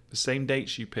picked, the same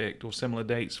dates you picked, or similar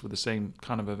dates for the same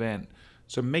kind of event.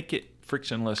 So make it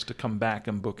frictionless to come back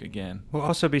and book again. We'll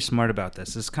also be smart about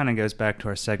this. This kind of goes back to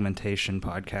our segmentation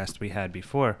podcast we had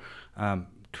before.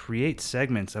 Create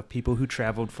segments of people who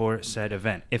traveled for said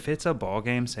event. If it's a ball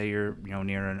game, say you're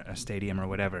near a stadium or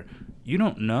whatever, you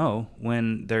don't know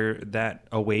when that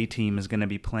away team is going to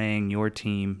be playing your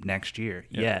team next year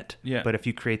yet. Yeah. But if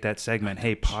you create that segment,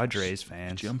 hey, Padres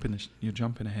fans. You're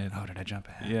jumping ahead. Oh, did I jump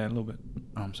ahead? Yeah, a little bit.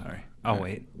 Oh, I'm sorry. I'll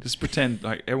wait. Just pretend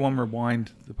like everyone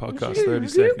rewind the podcast 30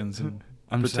 seconds and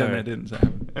pretend that didn't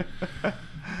happen.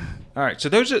 All right, so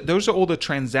those are all the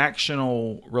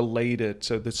transactional related,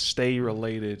 so the stay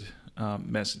related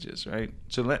messages, right?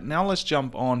 So now let's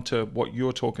jump on to what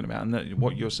you're talking about, and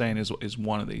what you're saying is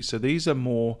one of these. So these are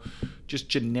more just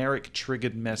generic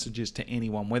triggered messages to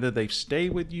anyone, whether they've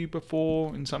stayed with you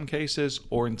before in some cases,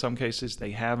 or in some cases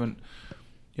they haven't.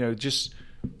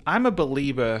 I'm a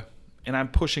believer, and I'm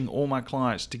pushing all my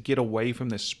clients to get away from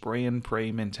this spray and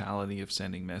pray mentality of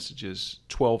sending messages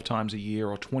 12 times a year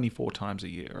or 24 times a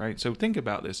year, right? So think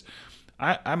about this.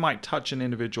 I might touch an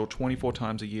individual 24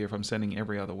 times a year if I'm sending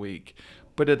every other week,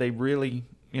 but are they really,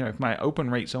 if my open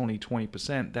rate's only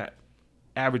 20%, that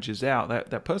averages out.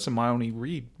 That person might only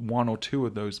read 1 or 2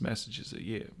 of those messages a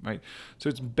year, right? So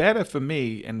it's better for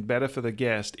me and better for the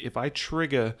guest if I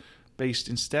trigger based,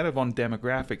 instead of on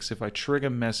demographics, if I trigger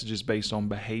messages based on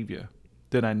behavior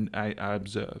that I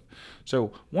observe.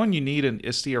 So one, you need a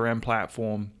CRM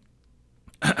platform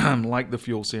like the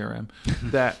Fuel CRM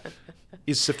that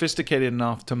is sophisticated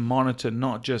enough to monitor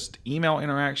not just email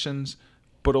interactions,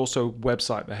 but also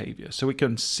website behavior. So it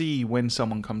can see when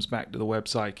someone comes back to the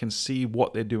website, can see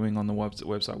what they're doing on the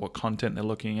website, what content they're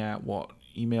looking at, what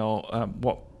email,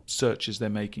 what searches they're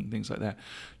making, things like that.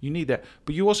 You need that.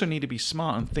 But you also need to be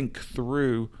smart and think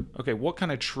through, okay, what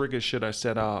kind of triggers should I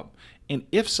set up? And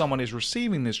if someone is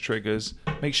receiving these triggers,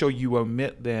 make sure you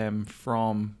omit them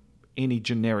from any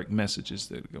generic messages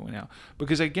that are going out.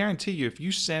 Because I guarantee you, if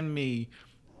you send me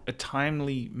a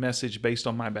timely message based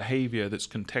on my behavior that's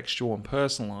contextual and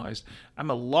personalized, I'm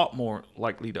a lot more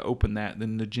likely to open that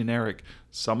than the generic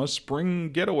summer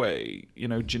spring getaway,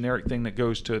 generic thing that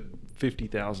goes to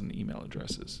 50,000 email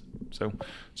addresses. So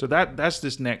that's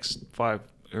this next 5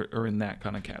 are in that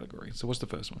kind of category. So what's the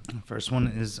first one? First one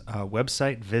is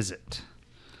website visit.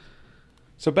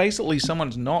 So basically,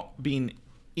 someone's not been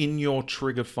in your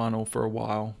trigger funnel for a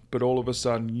while, but all of a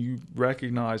sudden you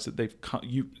recognize that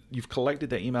you've collected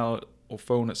their email or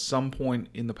phone at some point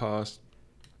in the past.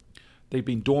 They've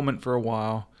been dormant for a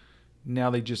while. Now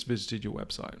they just visited your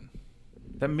website.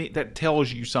 That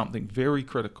tells you something very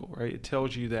critical, right? It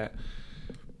tells you that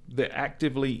they're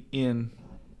actively in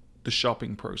the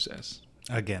shopping process.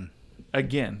 Again,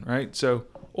 right? So,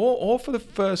 or for the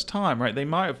first time, right? They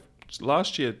might have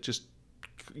last year just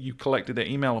you collected their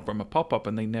email from a pop-up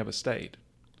and they never stayed.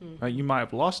 Mm-hmm. Right? You might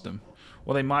have lost them,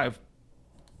 or they might have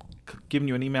given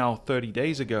you an email 30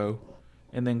 days ago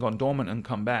and then gone dormant and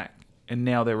come back, and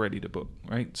now they're ready to book.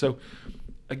 Right? So,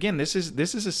 again, this is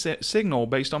a signal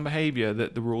based on behavior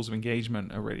that the rules of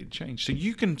engagement are ready to change. So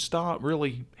you can start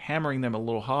really hammering them a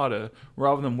little harder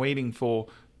rather than waiting for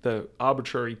the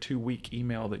arbitrary 2-week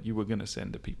email that you were going to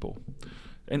send to people.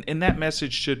 And that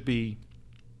message should be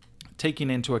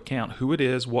taking into account who it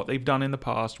is, what they've done in the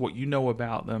past, what you know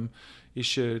about them. You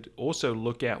should also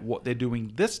look at what they're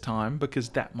doing this time, because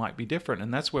that might be different.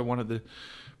 And that's where one of the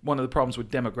problems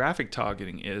with demographic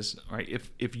targeting is, right?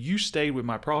 If you stayed with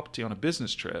my property on a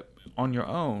business trip on your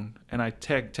own, and I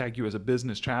tag you as a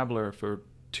business traveler for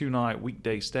 2-night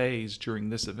weekday stays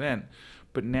during this event,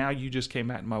 but now you just came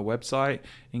back to my website,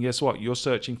 and guess what? You're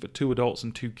searching for 2 adults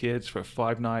and 2 kids for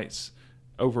 5 nights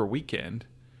over a weekend.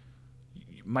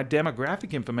 My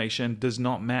demographic information does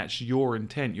not match your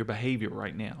intent, your behavior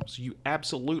right now. So you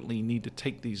absolutely need to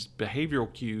take these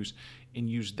behavioral cues and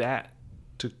use that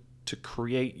to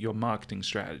create your marketing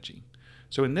strategy.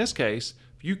 So in this case,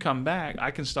 if you come back,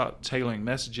 I can start tailoring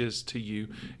messages to you.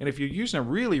 And if you're using a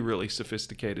really, really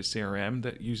sophisticated CRM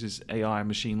that uses AI and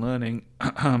machine learning,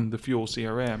 the Fuel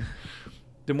CRM,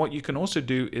 then what you can also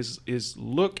do is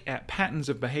look at patterns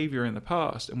of behavior in the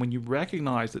past. And when you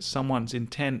recognize that someone's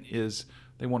intent is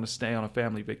they want to stay on a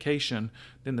family vacation,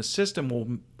 then the system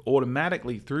will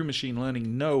automatically, through machine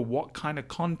learning, know what kind of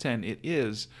content it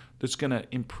is that's going to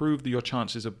improve your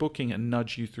chances of booking and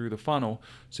nudge you through the funnel.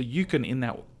 So you can, in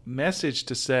that message,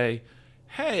 to say,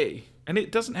 hey, and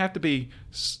it doesn't have to be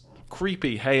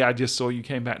creepy, hey, I just saw you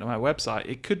came back to my website.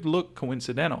 It could look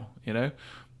coincidental,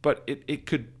 but it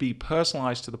could be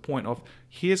personalized to the point of,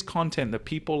 here's content that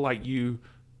people like you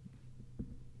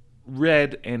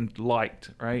read and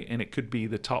liked, right? And it could be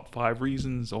the top 5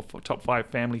 reasons or top 5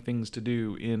 family things to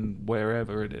do in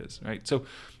wherever it is, right? So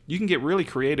you can get really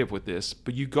creative with this,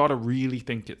 but you got to really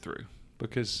think it through,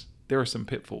 because there are some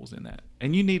pitfalls in that.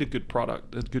 And you need a good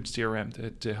product, a good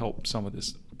CRM to help some of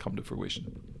this come to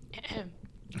fruition.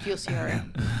 Fuel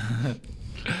CRM.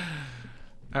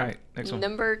 All right, next one.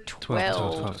 Number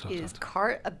 12 is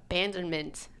cart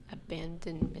abandonment.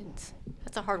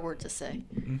 That's a hard word to say.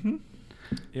 Mm-hmm.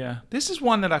 Yeah, this is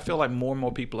one that I feel like more and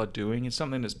more people are doing. It's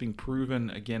something that's been proven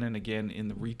again and again in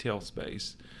the retail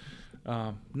space.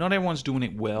 Not everyone's doing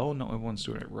it well, not everyone's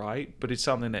doing it right, but it's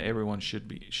something that everyone should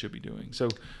be doing. So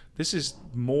this is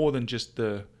more than just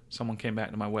someone came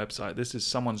back to my website. This is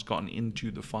someone's gotten into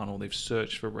the funnel. They've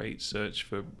searched for rates, searched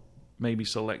for maybe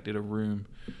selected a room.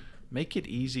 Make it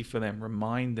easy for them.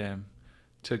 Remind them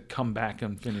to come back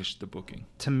and finish the booking.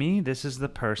 To me, this is the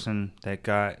person that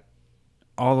got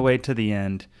all the way to the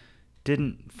end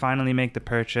didn't finally make the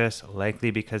purchase,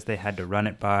 likely because they had to run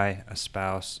it by a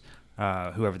spouse,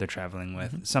 whoever they're traveling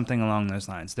with, something along those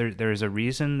lines. There is a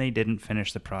reason they didn't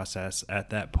finish the process at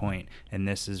that point, and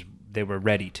they were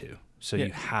ready to. So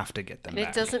you have to get them And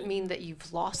back. it doesn't mean that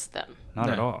you've lost them. Not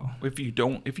at all. If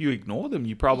you ignore them,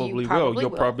 you probably probably will.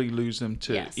 You'll will. probably lose them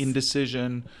to Yes.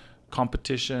 indecision,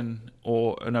 competition,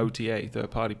 or an OTA,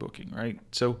 third-party booking, right?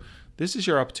 So this is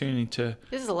your opportunity to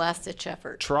This is a last-ditch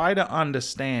effort. try to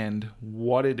understand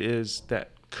what it is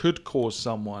that could cause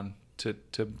someone to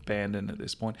abandon at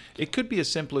this point. It could be as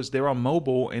simple as they're on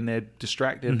mobile and they're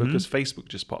distracted because Facebook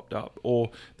just popped up,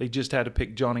 or they just had to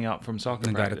pick Johnny up from soccer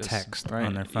They got a practice. text right?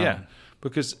 on their phone. Yeah,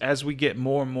 because as we get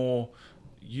more and more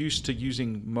used to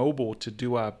using mobile to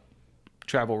do our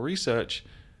travel research,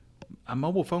 our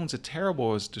mobile phones are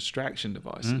terrible as distraction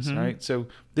devices, right? So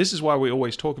this is why we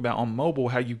always talk about on mobile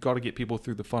how you've got to get people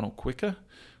through the funnel quicker,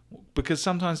 because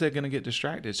sometimes they're going to get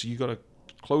distracted. So you've got to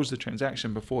close the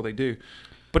transaction before they do.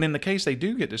 But in the case they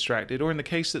do get distracted, or in the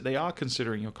case that they are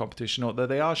considering your competition, or that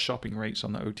they are shopping rates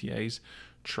on the OTAs,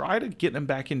 try to get them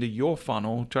back into your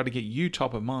funnel, try to get you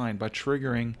top of mind by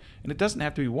triggering, and it doesn't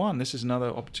have to be one. This is another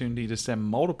opportunity to send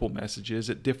multiple messages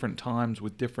at different times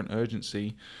with different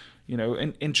urgency,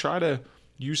 and try to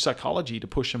use psychology to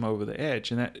push them over the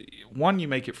edge. And that, one, you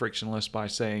make it frictionless by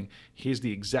saying, here's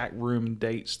the exact room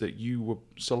dates that you were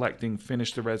selecting,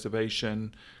 finish the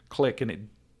reservation, click, and it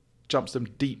jumps them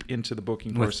deep into the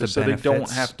booking With process, the so they don't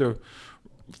benefits. have to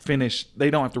finish. They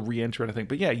don't have to re-enter anything.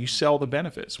 But yeah, you sell the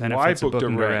benefits. Why Benefits of book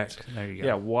booking direct? direct. There you go.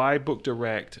 Yeah, why book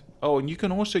direct? Oh, and you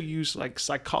can also use like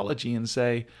psychology and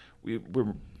say we're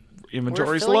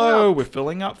inventory's filling low. up. We're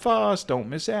filling up fast. Don't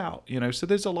miss out. So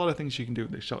there's a lot of things you can do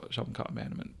with the shopping cart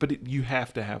abandonment. But you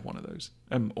have to have one of those,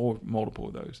 or multiple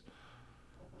of those.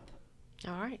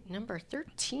 All right, number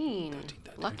 13. 13.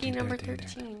 Lucky number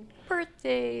 13.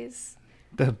 Birthdays.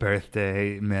 The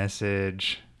birthday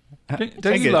message.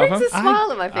 Don't you love Brings them? a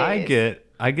smile on my face.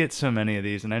 I get so many of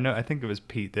these, and I think it was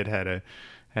Pete that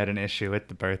had an issue with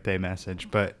the birthday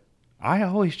message, but I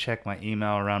always check my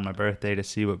email around my birthday to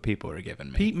see what people are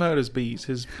giving me. Pete murders bees.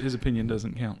 His opinion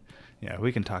doesn't count. Yeah,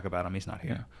 we can talk about him. He's not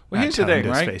here. Yeah. Well, Not here's the telling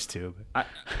thing, to his right? face too, but-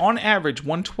 On average,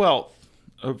 1/12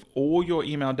 of all your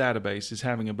email database is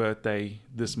having a birthday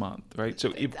this month, right?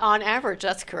 So On average,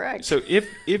 that's correct.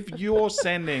 if you're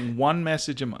sending one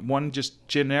message a month, one just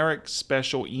generic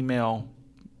special email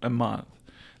a month,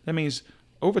 that means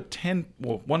over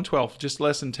 1/12, just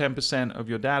less than 10% of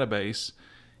your database,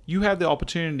 you have the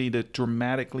opportunity to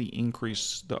dramatically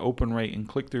increase the open rate and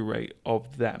click-through rate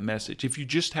of that message. If you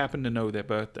just happen to know their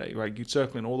birthday, right? You're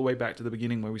circling all the way back to the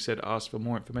beginning where we said ask for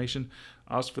more information,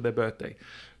 ask for their birthday.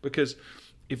 Because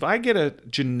if I get a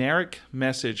generic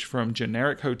message from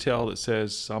generic hotel that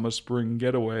says summer spring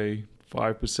getaway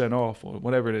 5% off or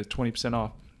whatever it is, 20%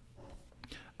 off,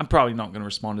 I'm probably not going to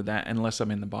respond to that unless I'm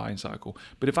in the buying cycle.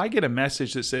 But if I get a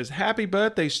message that says happy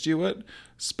birthday, Stuart,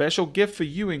 special gift for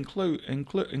you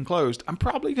enclosed, I'm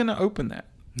probably going to open that.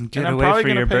 Get And I'm away probably for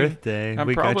gonna your pay- birthday. I'm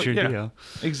We got probably- your yeah, deal.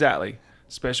 Exactly.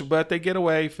 Special birthday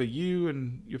getaway for you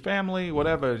and your family,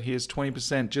 whatever. Here's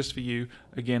 20% just for you.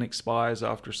 Again, expires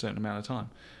after a certain amount of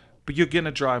time. But you're going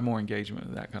to drive more engagement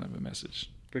with that kind of a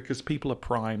message because people are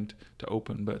primed to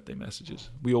open birthday messages.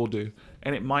 We all do.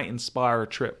 And it might inspire a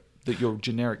trip that your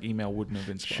generic email wouldn't have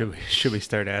inspired. Should we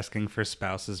start asking for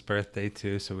spouse's birthday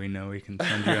too, so we know we can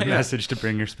send you a message to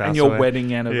bring your spouse And your away?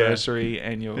 wedding anniversary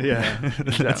and your... Yeah,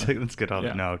 exactly. let's get all Yeah.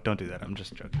 that. No, don't do that. I'm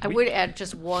just joking. I would add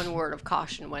just one word of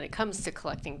caution when it comes to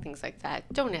collecting things like that.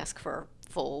 Don't ask for a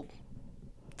full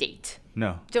date.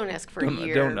 No. Don't ask for a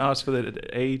year. Don't ask for the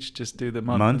age, just do the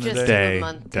month. Month, and the Just day. do day, the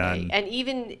month done. today. And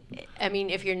even, I mean,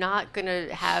 if you're not going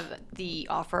to have the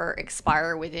offer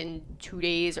expire within 2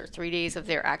 days or 3 days of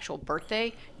their actual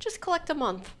birthday, just collect a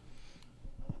month.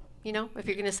 If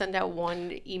you're going to send out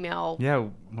one email. Yeah,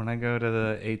 when I go to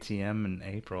the ATM in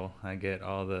April, I get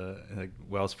all the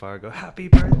Wells Fargo happy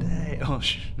birthday. Oh,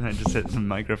 I just hit the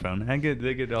microphone.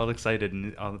 They get all excited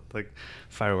and all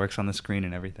fireworks on the screen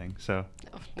and everything. So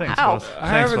thanks, Wow. Wells. I Thanks,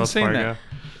 haven't Wells seen Fargo.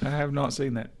 that. I have not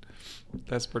seen that.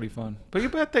 That's pretty fun. But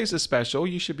your birthdays are special.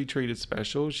 You should be treated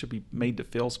special. You should be made to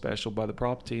feel special by the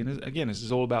property. And again, this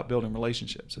is all about building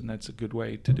relationships, and that's a good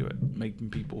way to do it, making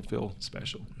people feel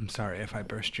special. I'm sorry if I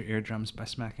burst your eardrums by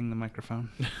smacking the microphone.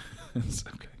 It's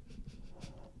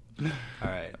okay. All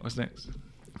right. What's next?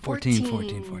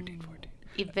 14.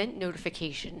 Event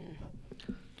notification.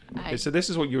 Okay, so this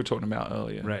is what you were talking about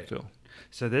earlier, Right. Phil.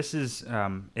 So this is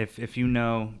if you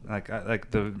know,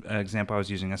 like the example I was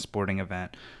using, a sporting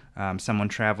event. Someone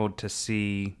traveled to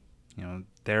see,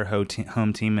 their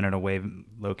home team in an away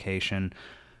location.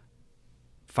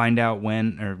 find out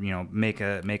when, or make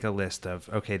a list of,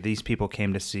 okay, these people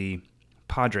came to see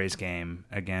Padres game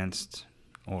against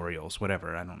Orioles,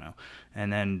 whatever, I don't know.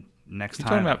 And then next You time,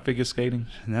 talking about figure skating?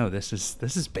 no, this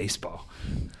is baseball.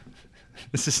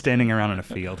 This is standing around in a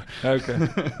field. Okay.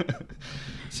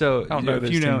 So I don't know those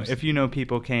teams. if you know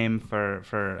people came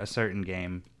for a certain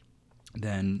game,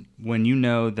 then when you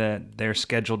know that they're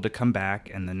scheduled to come back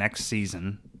in the next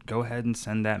season, go ahead and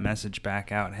send that message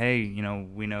back out. Hey,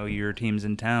 we know your team's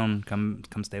in town. Come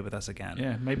stay with us again.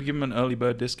 Yeah, maybe give them an early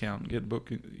bird discount. Get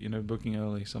booking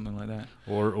early, something like that.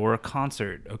 Or a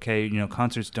concert. Okay,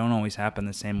 concerts don't always happen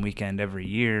the same weekend every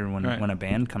year when Right. when a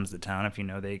band comes to town.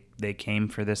 If they came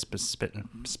for this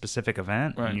specific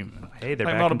event, Right. and hey, they're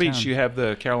Like back Myrtle in Beach, town. you have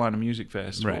the Carolina Music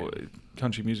Fest Right. or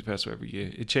Country Music Festival every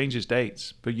year. It changes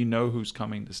dates, but you know who's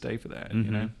coming to stay for that.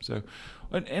 Mhm. So,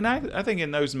 and I think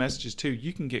in those messages too,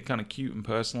 you can get kind of cute and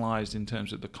personalized in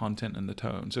terms of the content and the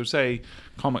tone. So, say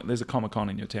there's a Comic-Con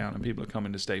in your town and people are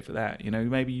coming to stay for that.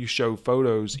 Maybe you show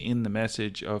photos in the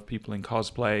message of people in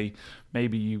cosplay.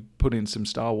 Maybe you put in some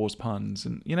Star Wars puns,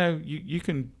 and you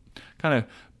can kind of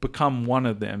become one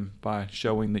of them by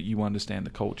showing that you understand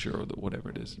the culture or whatever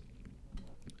it is.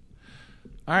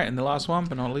 All right, and the last one,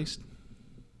 but not least.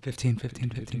 15.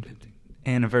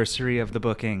 Anniversary of the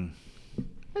booking.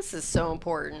 This is so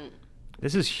important.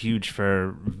 This is huge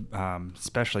for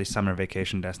especially summer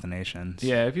vacation destinations.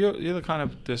 Yeah, if you're the kind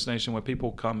of destination where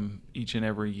people come each and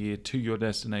every year to your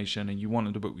destination and you want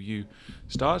them to book with you,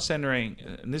 start sending.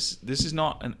 And this is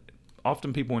not an.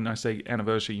 Often people, when I say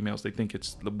anniversary emails, they think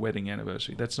it's the wedding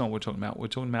anniversary. That's not what we're talking about. We're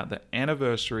talking about the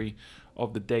anniversary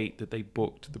of the date that they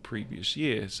booked the previous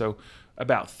year. So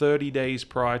about 30 days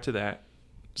prior to that,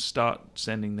 start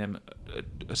sending them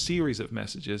a series of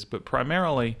messages. But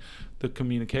primarily, the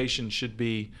communication should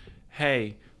be,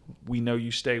 hey, we know you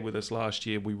stayed with us last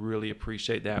year. We really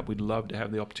appreciate that. We'd love to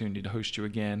have the opportunity to host you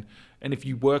again. And if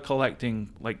you were collecting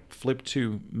like flip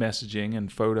to messaging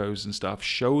and photos and stuff,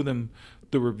 show them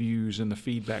the reviews and the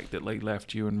feedback that they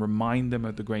left you and remind them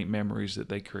of the great memories that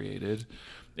they created.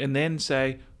 And then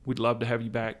say, we'd love to have you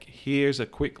back. Here's a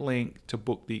quick link to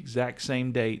book the exact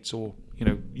same dates, or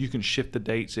you can shift the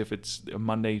dates if it's a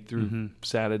Monday through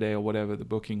Saturday or whatever the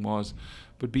booking was.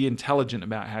 But be intelligent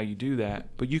about how you do that.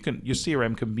 But your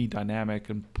CRM can be dynamic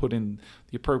and put in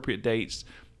the appropriate dates,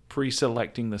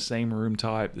 pre-selecting the same room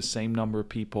type, the same number of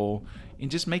people,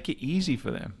 and just make it easy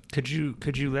for them. Could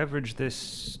you leverage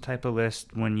this type of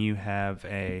list when you have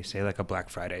like a Black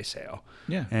Friday sale?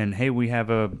 Yeah. And hey, we have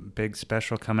a big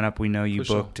special coming up. We know you For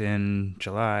sure. booked in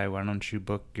July. Why don't you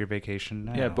book your vacation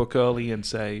now? Yeah, book early and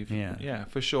save. Yeah.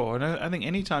 For sure. And I think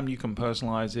anytime you can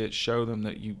personalize it, show them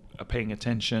that you are paying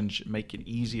attention, make it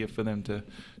easier for them to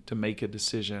make a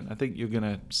decision, I think you're going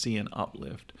to see an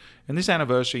uplift. And this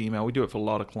anniversary email, we do it for a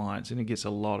lot of clients, and it gets a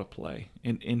lot of play.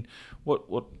 And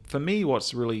what for me,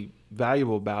 what's really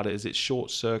valuable about it is it short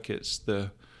circuits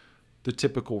the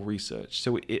typical research.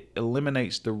 So it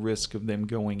eliminates the risk of them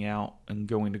going out and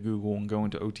going to Google and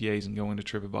going to OTAs and going to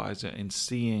TripAdvisor and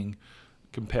seeing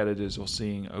competitors or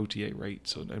seeing OTA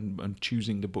rates and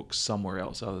choosing to book somewhere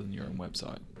else other than your own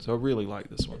website. So I really like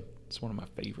this one. It's one of my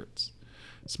favorites.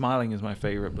 Smiling is my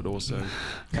favorite, but also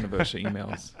anniversary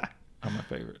emails are my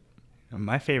favorite.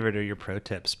 My favorite are your pro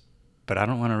tips, but I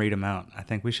don't want to read them out. I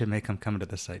think we should make them come to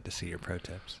the site to see your pro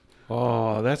tips.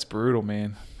 Oh, that's brutal,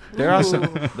 man. There are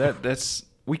some that's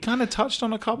we kind of touched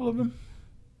on a couple of them,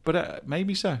 but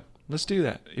maybe so. Let's do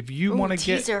that. If you want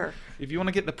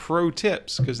to get the pro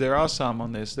tips, because there are some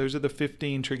on this. Those are the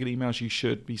 15 triggered emails you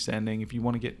should be sending. If you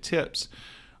want to get tips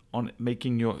on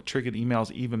making your triggered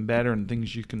emails even better and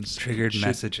things you can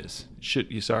messages.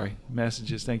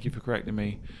 Messages. Thank you for correcting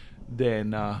me.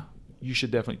 Then you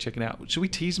should definitely check it out. Should we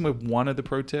tease them with one of the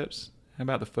pro tips? How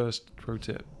about the first pro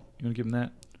tip? You want to give them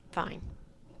that? Fine.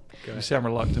 You sound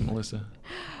reluctant, Melissa.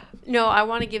 No, I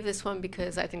want to give this one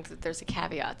because I think that there's a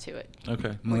caveat to it.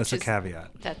 Okay. Melissa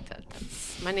Caveat.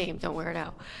 That's my name. Don't wear it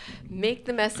out. Make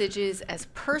the messages as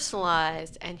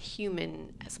personalized and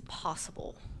human as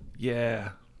possible. Yeah.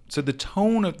 So the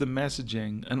tone of the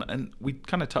messaging, and we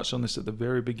kind of touched on this at the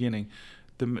very beginning,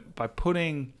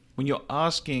 when you're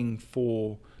asking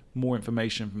for more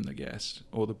information from the guest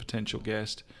or the potential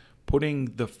guest, putting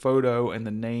the photo and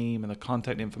the name and the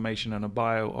contact information and a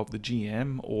bio of the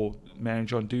GM or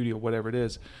manager on duty or whatever it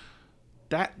is,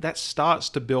 that starts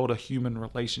to build a human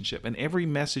relationship. And every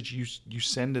message you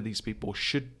send to these people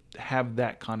should have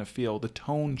that kind of feel. The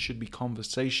tone should be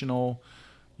conversational.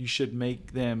 You should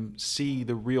make them see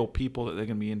the real people that they're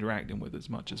going to be interacting with as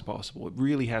much as possible. It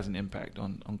really has an impact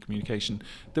on communication.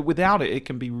 That without it, it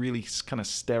can be really kind of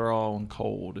sterile and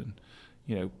cold. And,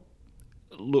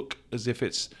 look as if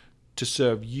it's to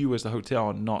serve you as the hotel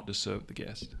and not to serve the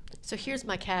guest. So here's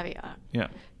my caveat. Yeah.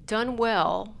 Done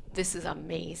well, this is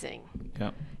amazing.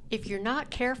 Yeah. If you're not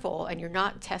careful and you're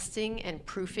not testing and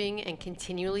proofing and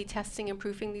continually testing and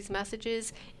proofing these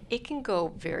messages, it can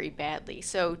go very badly.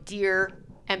 So, dear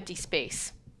empty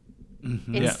space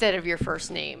instead of your first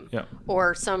name, Yeah.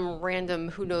 or some random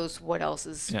who knows what else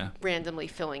is Yeah. randomly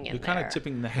filling in You're there. kind of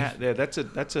tipping the hat there.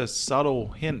 That's a subtle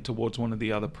hint towards one of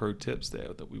the other pro tips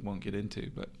there that we won't get into,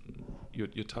 but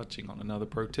you're touching on another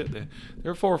pro tip there.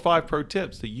 There are 4 or 5 pro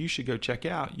tips that you should go check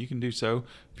out. You can do so,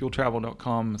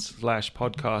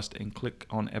 fueltravel.com/podcast, and click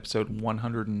on episode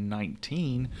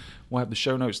 119. We'll have the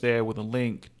show notes there with a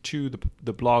link to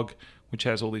the blog, which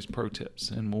has all these pro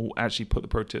tips. And we'll actually put the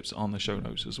pro tips on the show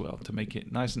notes as well to make it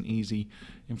nice and easy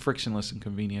and frictionless and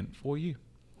convenient for you.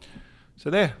 So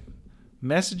there,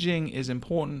 messaging is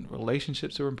important.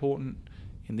 Relationships are important.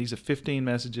 And these are 15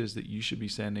 messages that you should be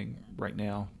sending right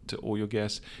now to all your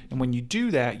guests. And when you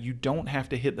do that, you don't have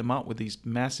to hit them up with these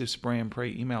massive spray and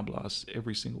pray email blasts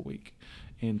every single week.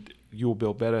 And you'll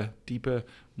build better, deeper,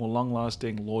 more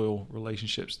long-lasting, loyal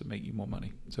relationships that make you more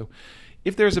money. So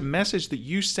if there's a message that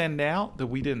you send out that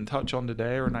we didn't touch on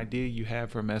today, or an idea you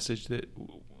have for a message that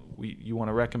you want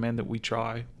to recommend that we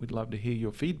try, we'd love to hear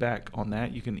your feedback on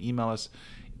that. You can email us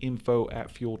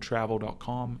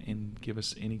info@fueltravel.com and give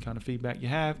us any kind of feedback you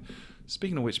have.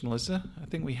 Speaking of which, Melissa, I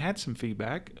think we had some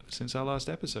feedback since our last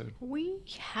episode. We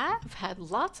have had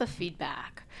lots of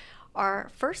feedback. Our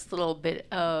first little bit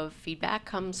of feedback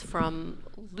comes from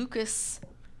Lucas,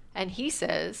 and he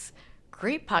says,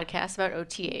 "Great podcast about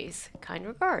OTAs. Kind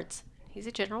regards." He's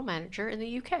a general manager in the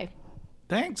UK.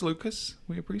 Thanks, Lucas.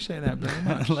 We appreciate that very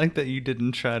much. I like that you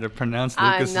didn't try to pronounce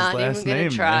I'm Lucas's not last even going name.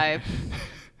 to try.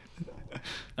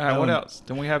 All right, what else?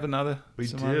 Don't we have another? We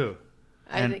some do.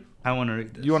 other? I want to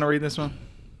read this. You want to read this one?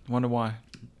 Wonder why.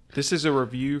 This is a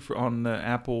review on the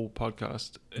Apple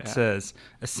podcast. It app. says,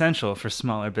 essential for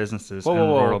smaller businesses Whoa, and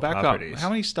whoa, whoa, rural back properties. up. How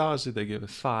many stars did they give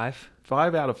us? 5.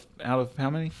 5 out of how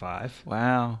many? 5.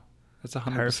 Wow. That's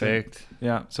 100%. Perfect.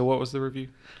 Yeah. So what was the review?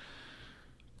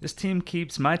 This team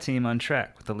keeps my team on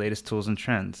track with the latest tools and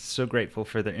trends. So grateful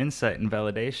for their insight and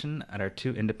validation at our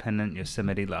 2 independent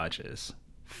Yosemite lodges.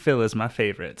 Phil is my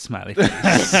favorite, smiley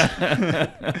face.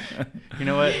 You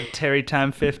know what? Terry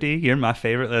Time 50, you're my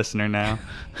favorite listener now.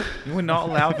 You would not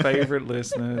allow favorite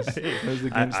listeners. Those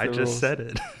against I the just rules. said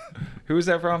it. Who is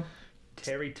that from?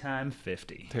 Terry Time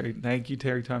 50. Terry. Thank you,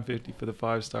 Terry Time 50, for the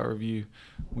 5-star review.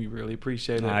 We really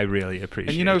appreciate it. I really appreciate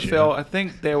it. And you know, Phil, I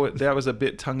think that was a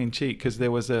bit tongue-in-cheek because there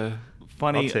was a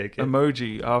funny I'll take it.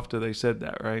 emoji after they said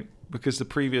that, right? Because the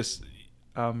previous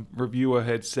reviewer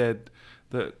had said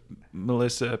that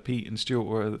Melissa, Pete, and Stuart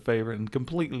were the favorite and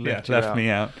completely left you out. me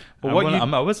out. Well,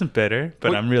 I wasn't bitter,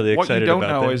 but I'm really excited about this. What you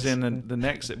don't know this. is in the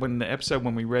next episode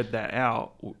when we read that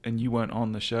out and you weren't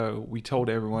on the show, we told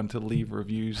everyone to leave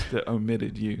reviews that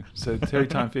omitted you. So Terry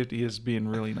Time 50 is being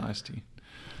really nice to you.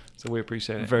 So we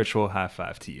appreciate it. Virtual high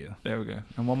five to you. There we go.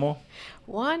 And one more?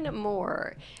 One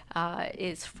more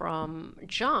is from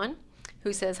John,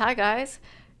 who says, "Hi, guys.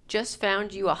 Just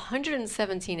found you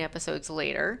 117 episodes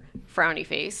later, frowny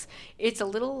face. It's a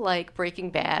little like Breaking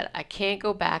Bad. I can't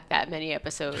go back that many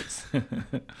episodes.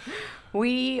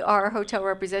 We are hotel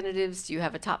representatives. Do you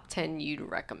have a top 10 you'd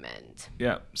recommend?"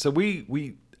 Yeah. So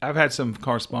I've had some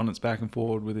correspondence back and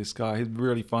forward with this guy. He's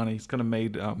really funny. He's kind of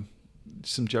made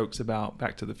some jokes about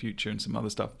Back to the Future and some other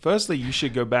stuff. Firstly, you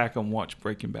should go back and watch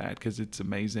Breaking Bad because it's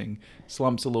amazing.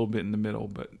 Slumps a little bit in the middle,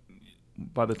 but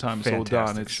by the time it's all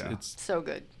done, it's so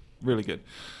good. Really good.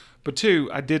 But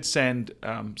 2, I did send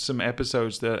some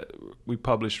episodes that we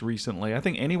published recently. I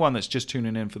think anyone that's just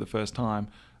tuning in for the first time,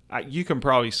 you can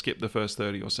probably skip the first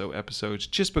 30 or so episodes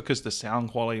just because the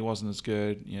sound quality wasn't as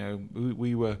good. You know,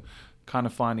 we were kind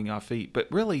of finding our feet. But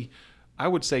really, I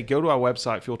would say go to our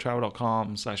website,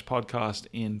 fueltravel.com/podcast,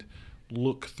 and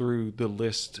look through the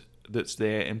list that's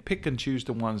there and pick and choose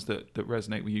the ones that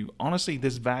resonate with you. Honestly,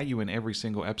 there's value in every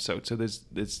single episode. So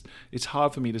it's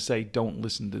hard for me to say don't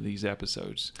listen to these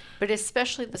episodes. But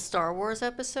especially the Star Wars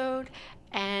episode,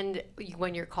 and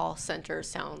when your call center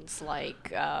sounds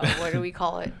like, what do we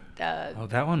call it? Oh,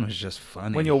 that one was just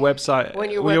funny. When your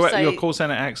your call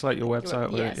center acts like your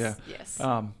website. Yes.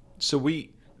 So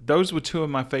those were two of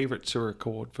my favorites to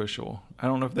record for sure. I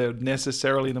don't know if they're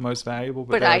necessarily the most valuable,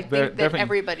 But I think that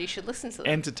everybody should listen to them.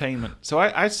 Entertainment. So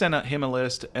I sent him a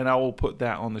list, and I will put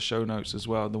that on the show notes as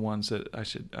well, the ones that I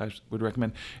would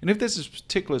recommend. And if there's a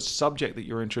particular subject that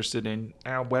you're interested in,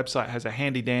 our website has a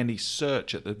handy dandy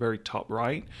search at the very top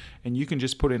right, and you can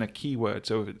just put in a keyword,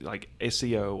 so like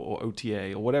SEO or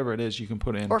OTA or whatever it is you can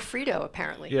put in. Or Frito,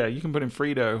 apparently. Yeah, you can put in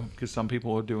Frito, because some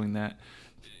people are doing that.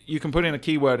 You can put in a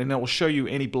keyword, and it will show you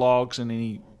any blogs and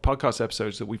any podcast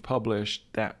episodes that we've published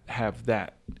that have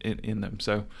that in them.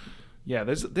 So, yeah,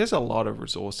 there's a lot of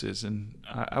resources, and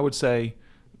I would say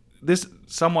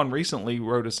someone recently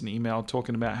wrote us an email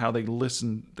talking about how they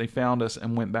found us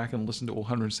and went back and listened to all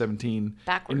 117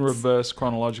 backwards in reverse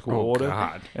chronological order.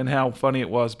 God. And how funny it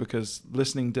was, because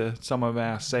listening to some of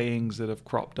our sayings that have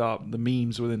cropped up, the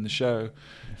memes within the show,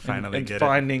 and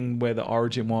finding where the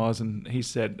origin was. And he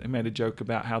made a joke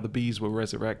about how the bees were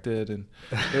resurrected, and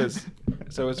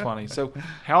so it's funny. So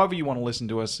however you want to listen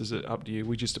to us is up to you.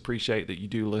 We just appreciate that you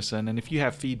do listen, and if you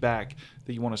have feedback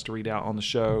that you want us to read out on the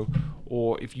show,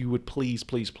 or if you would please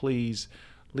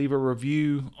leave a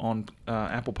review on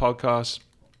Apple Podcasts.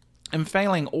 And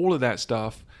failing all of that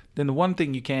stuff, then the one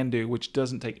thing you can do, which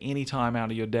doesn't take any time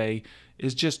out of your day,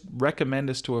 is just recommend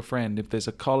us to a friend. If there's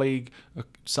a colleague,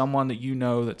 someone that you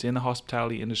know that's in the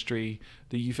hospitality industry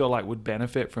that you feel like would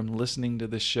benefit from listening to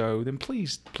this show, then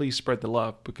please spread the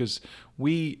love, because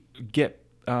we get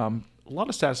a lot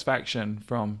of satisfaction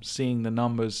from seeing the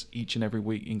numbers each and every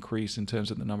week increase in terms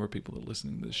of the number of people that are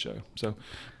listening to this show. So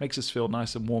makes us feel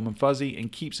nice and warm and fuzzy, and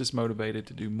keeps us motivated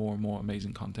to do more and more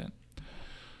amazing content.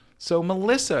 So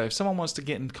Melissa, if someone wants to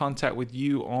get in contact with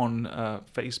you on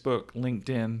Facebook,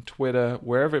 LinkedIn, Twitter,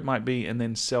 wherever it might be, and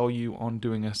then sell you on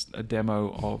doing a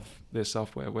demo of their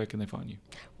software, where can they find you?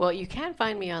 Well, you can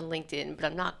find me on LinkedIn, but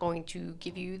I'm not going to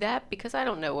give you that because I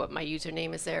don't know what my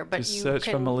username is there. But just you search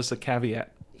can... for Melissa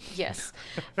Caveat. Yes.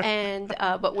 And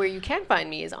but where you can find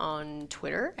me is on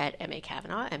Twitter at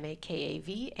MAKavanaugh,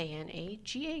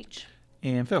 MAKAVANAGH.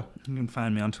 And Phil? You can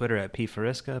find me on Twitter at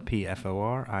PForiska,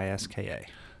 PFORISKA.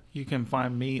 You can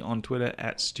find me on Twitter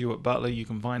at Stuart Butler. You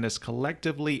can find us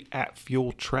collectively at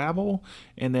Fuel Travel.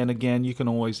 And then again, you can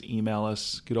always email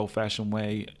us, good old-fashioned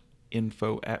way,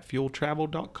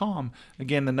 info@fueltravel.com.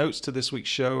 Again, the notes to this week's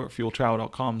show are at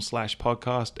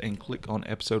fueltravel.com/podcast, and click on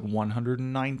episode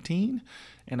 119.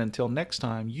 And until next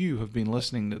time, you have been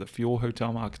listening to the Fuel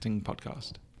Hotel Marketing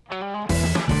Podcast.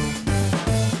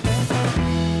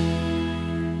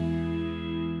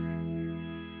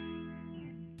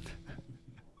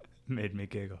 Made me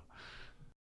giggle.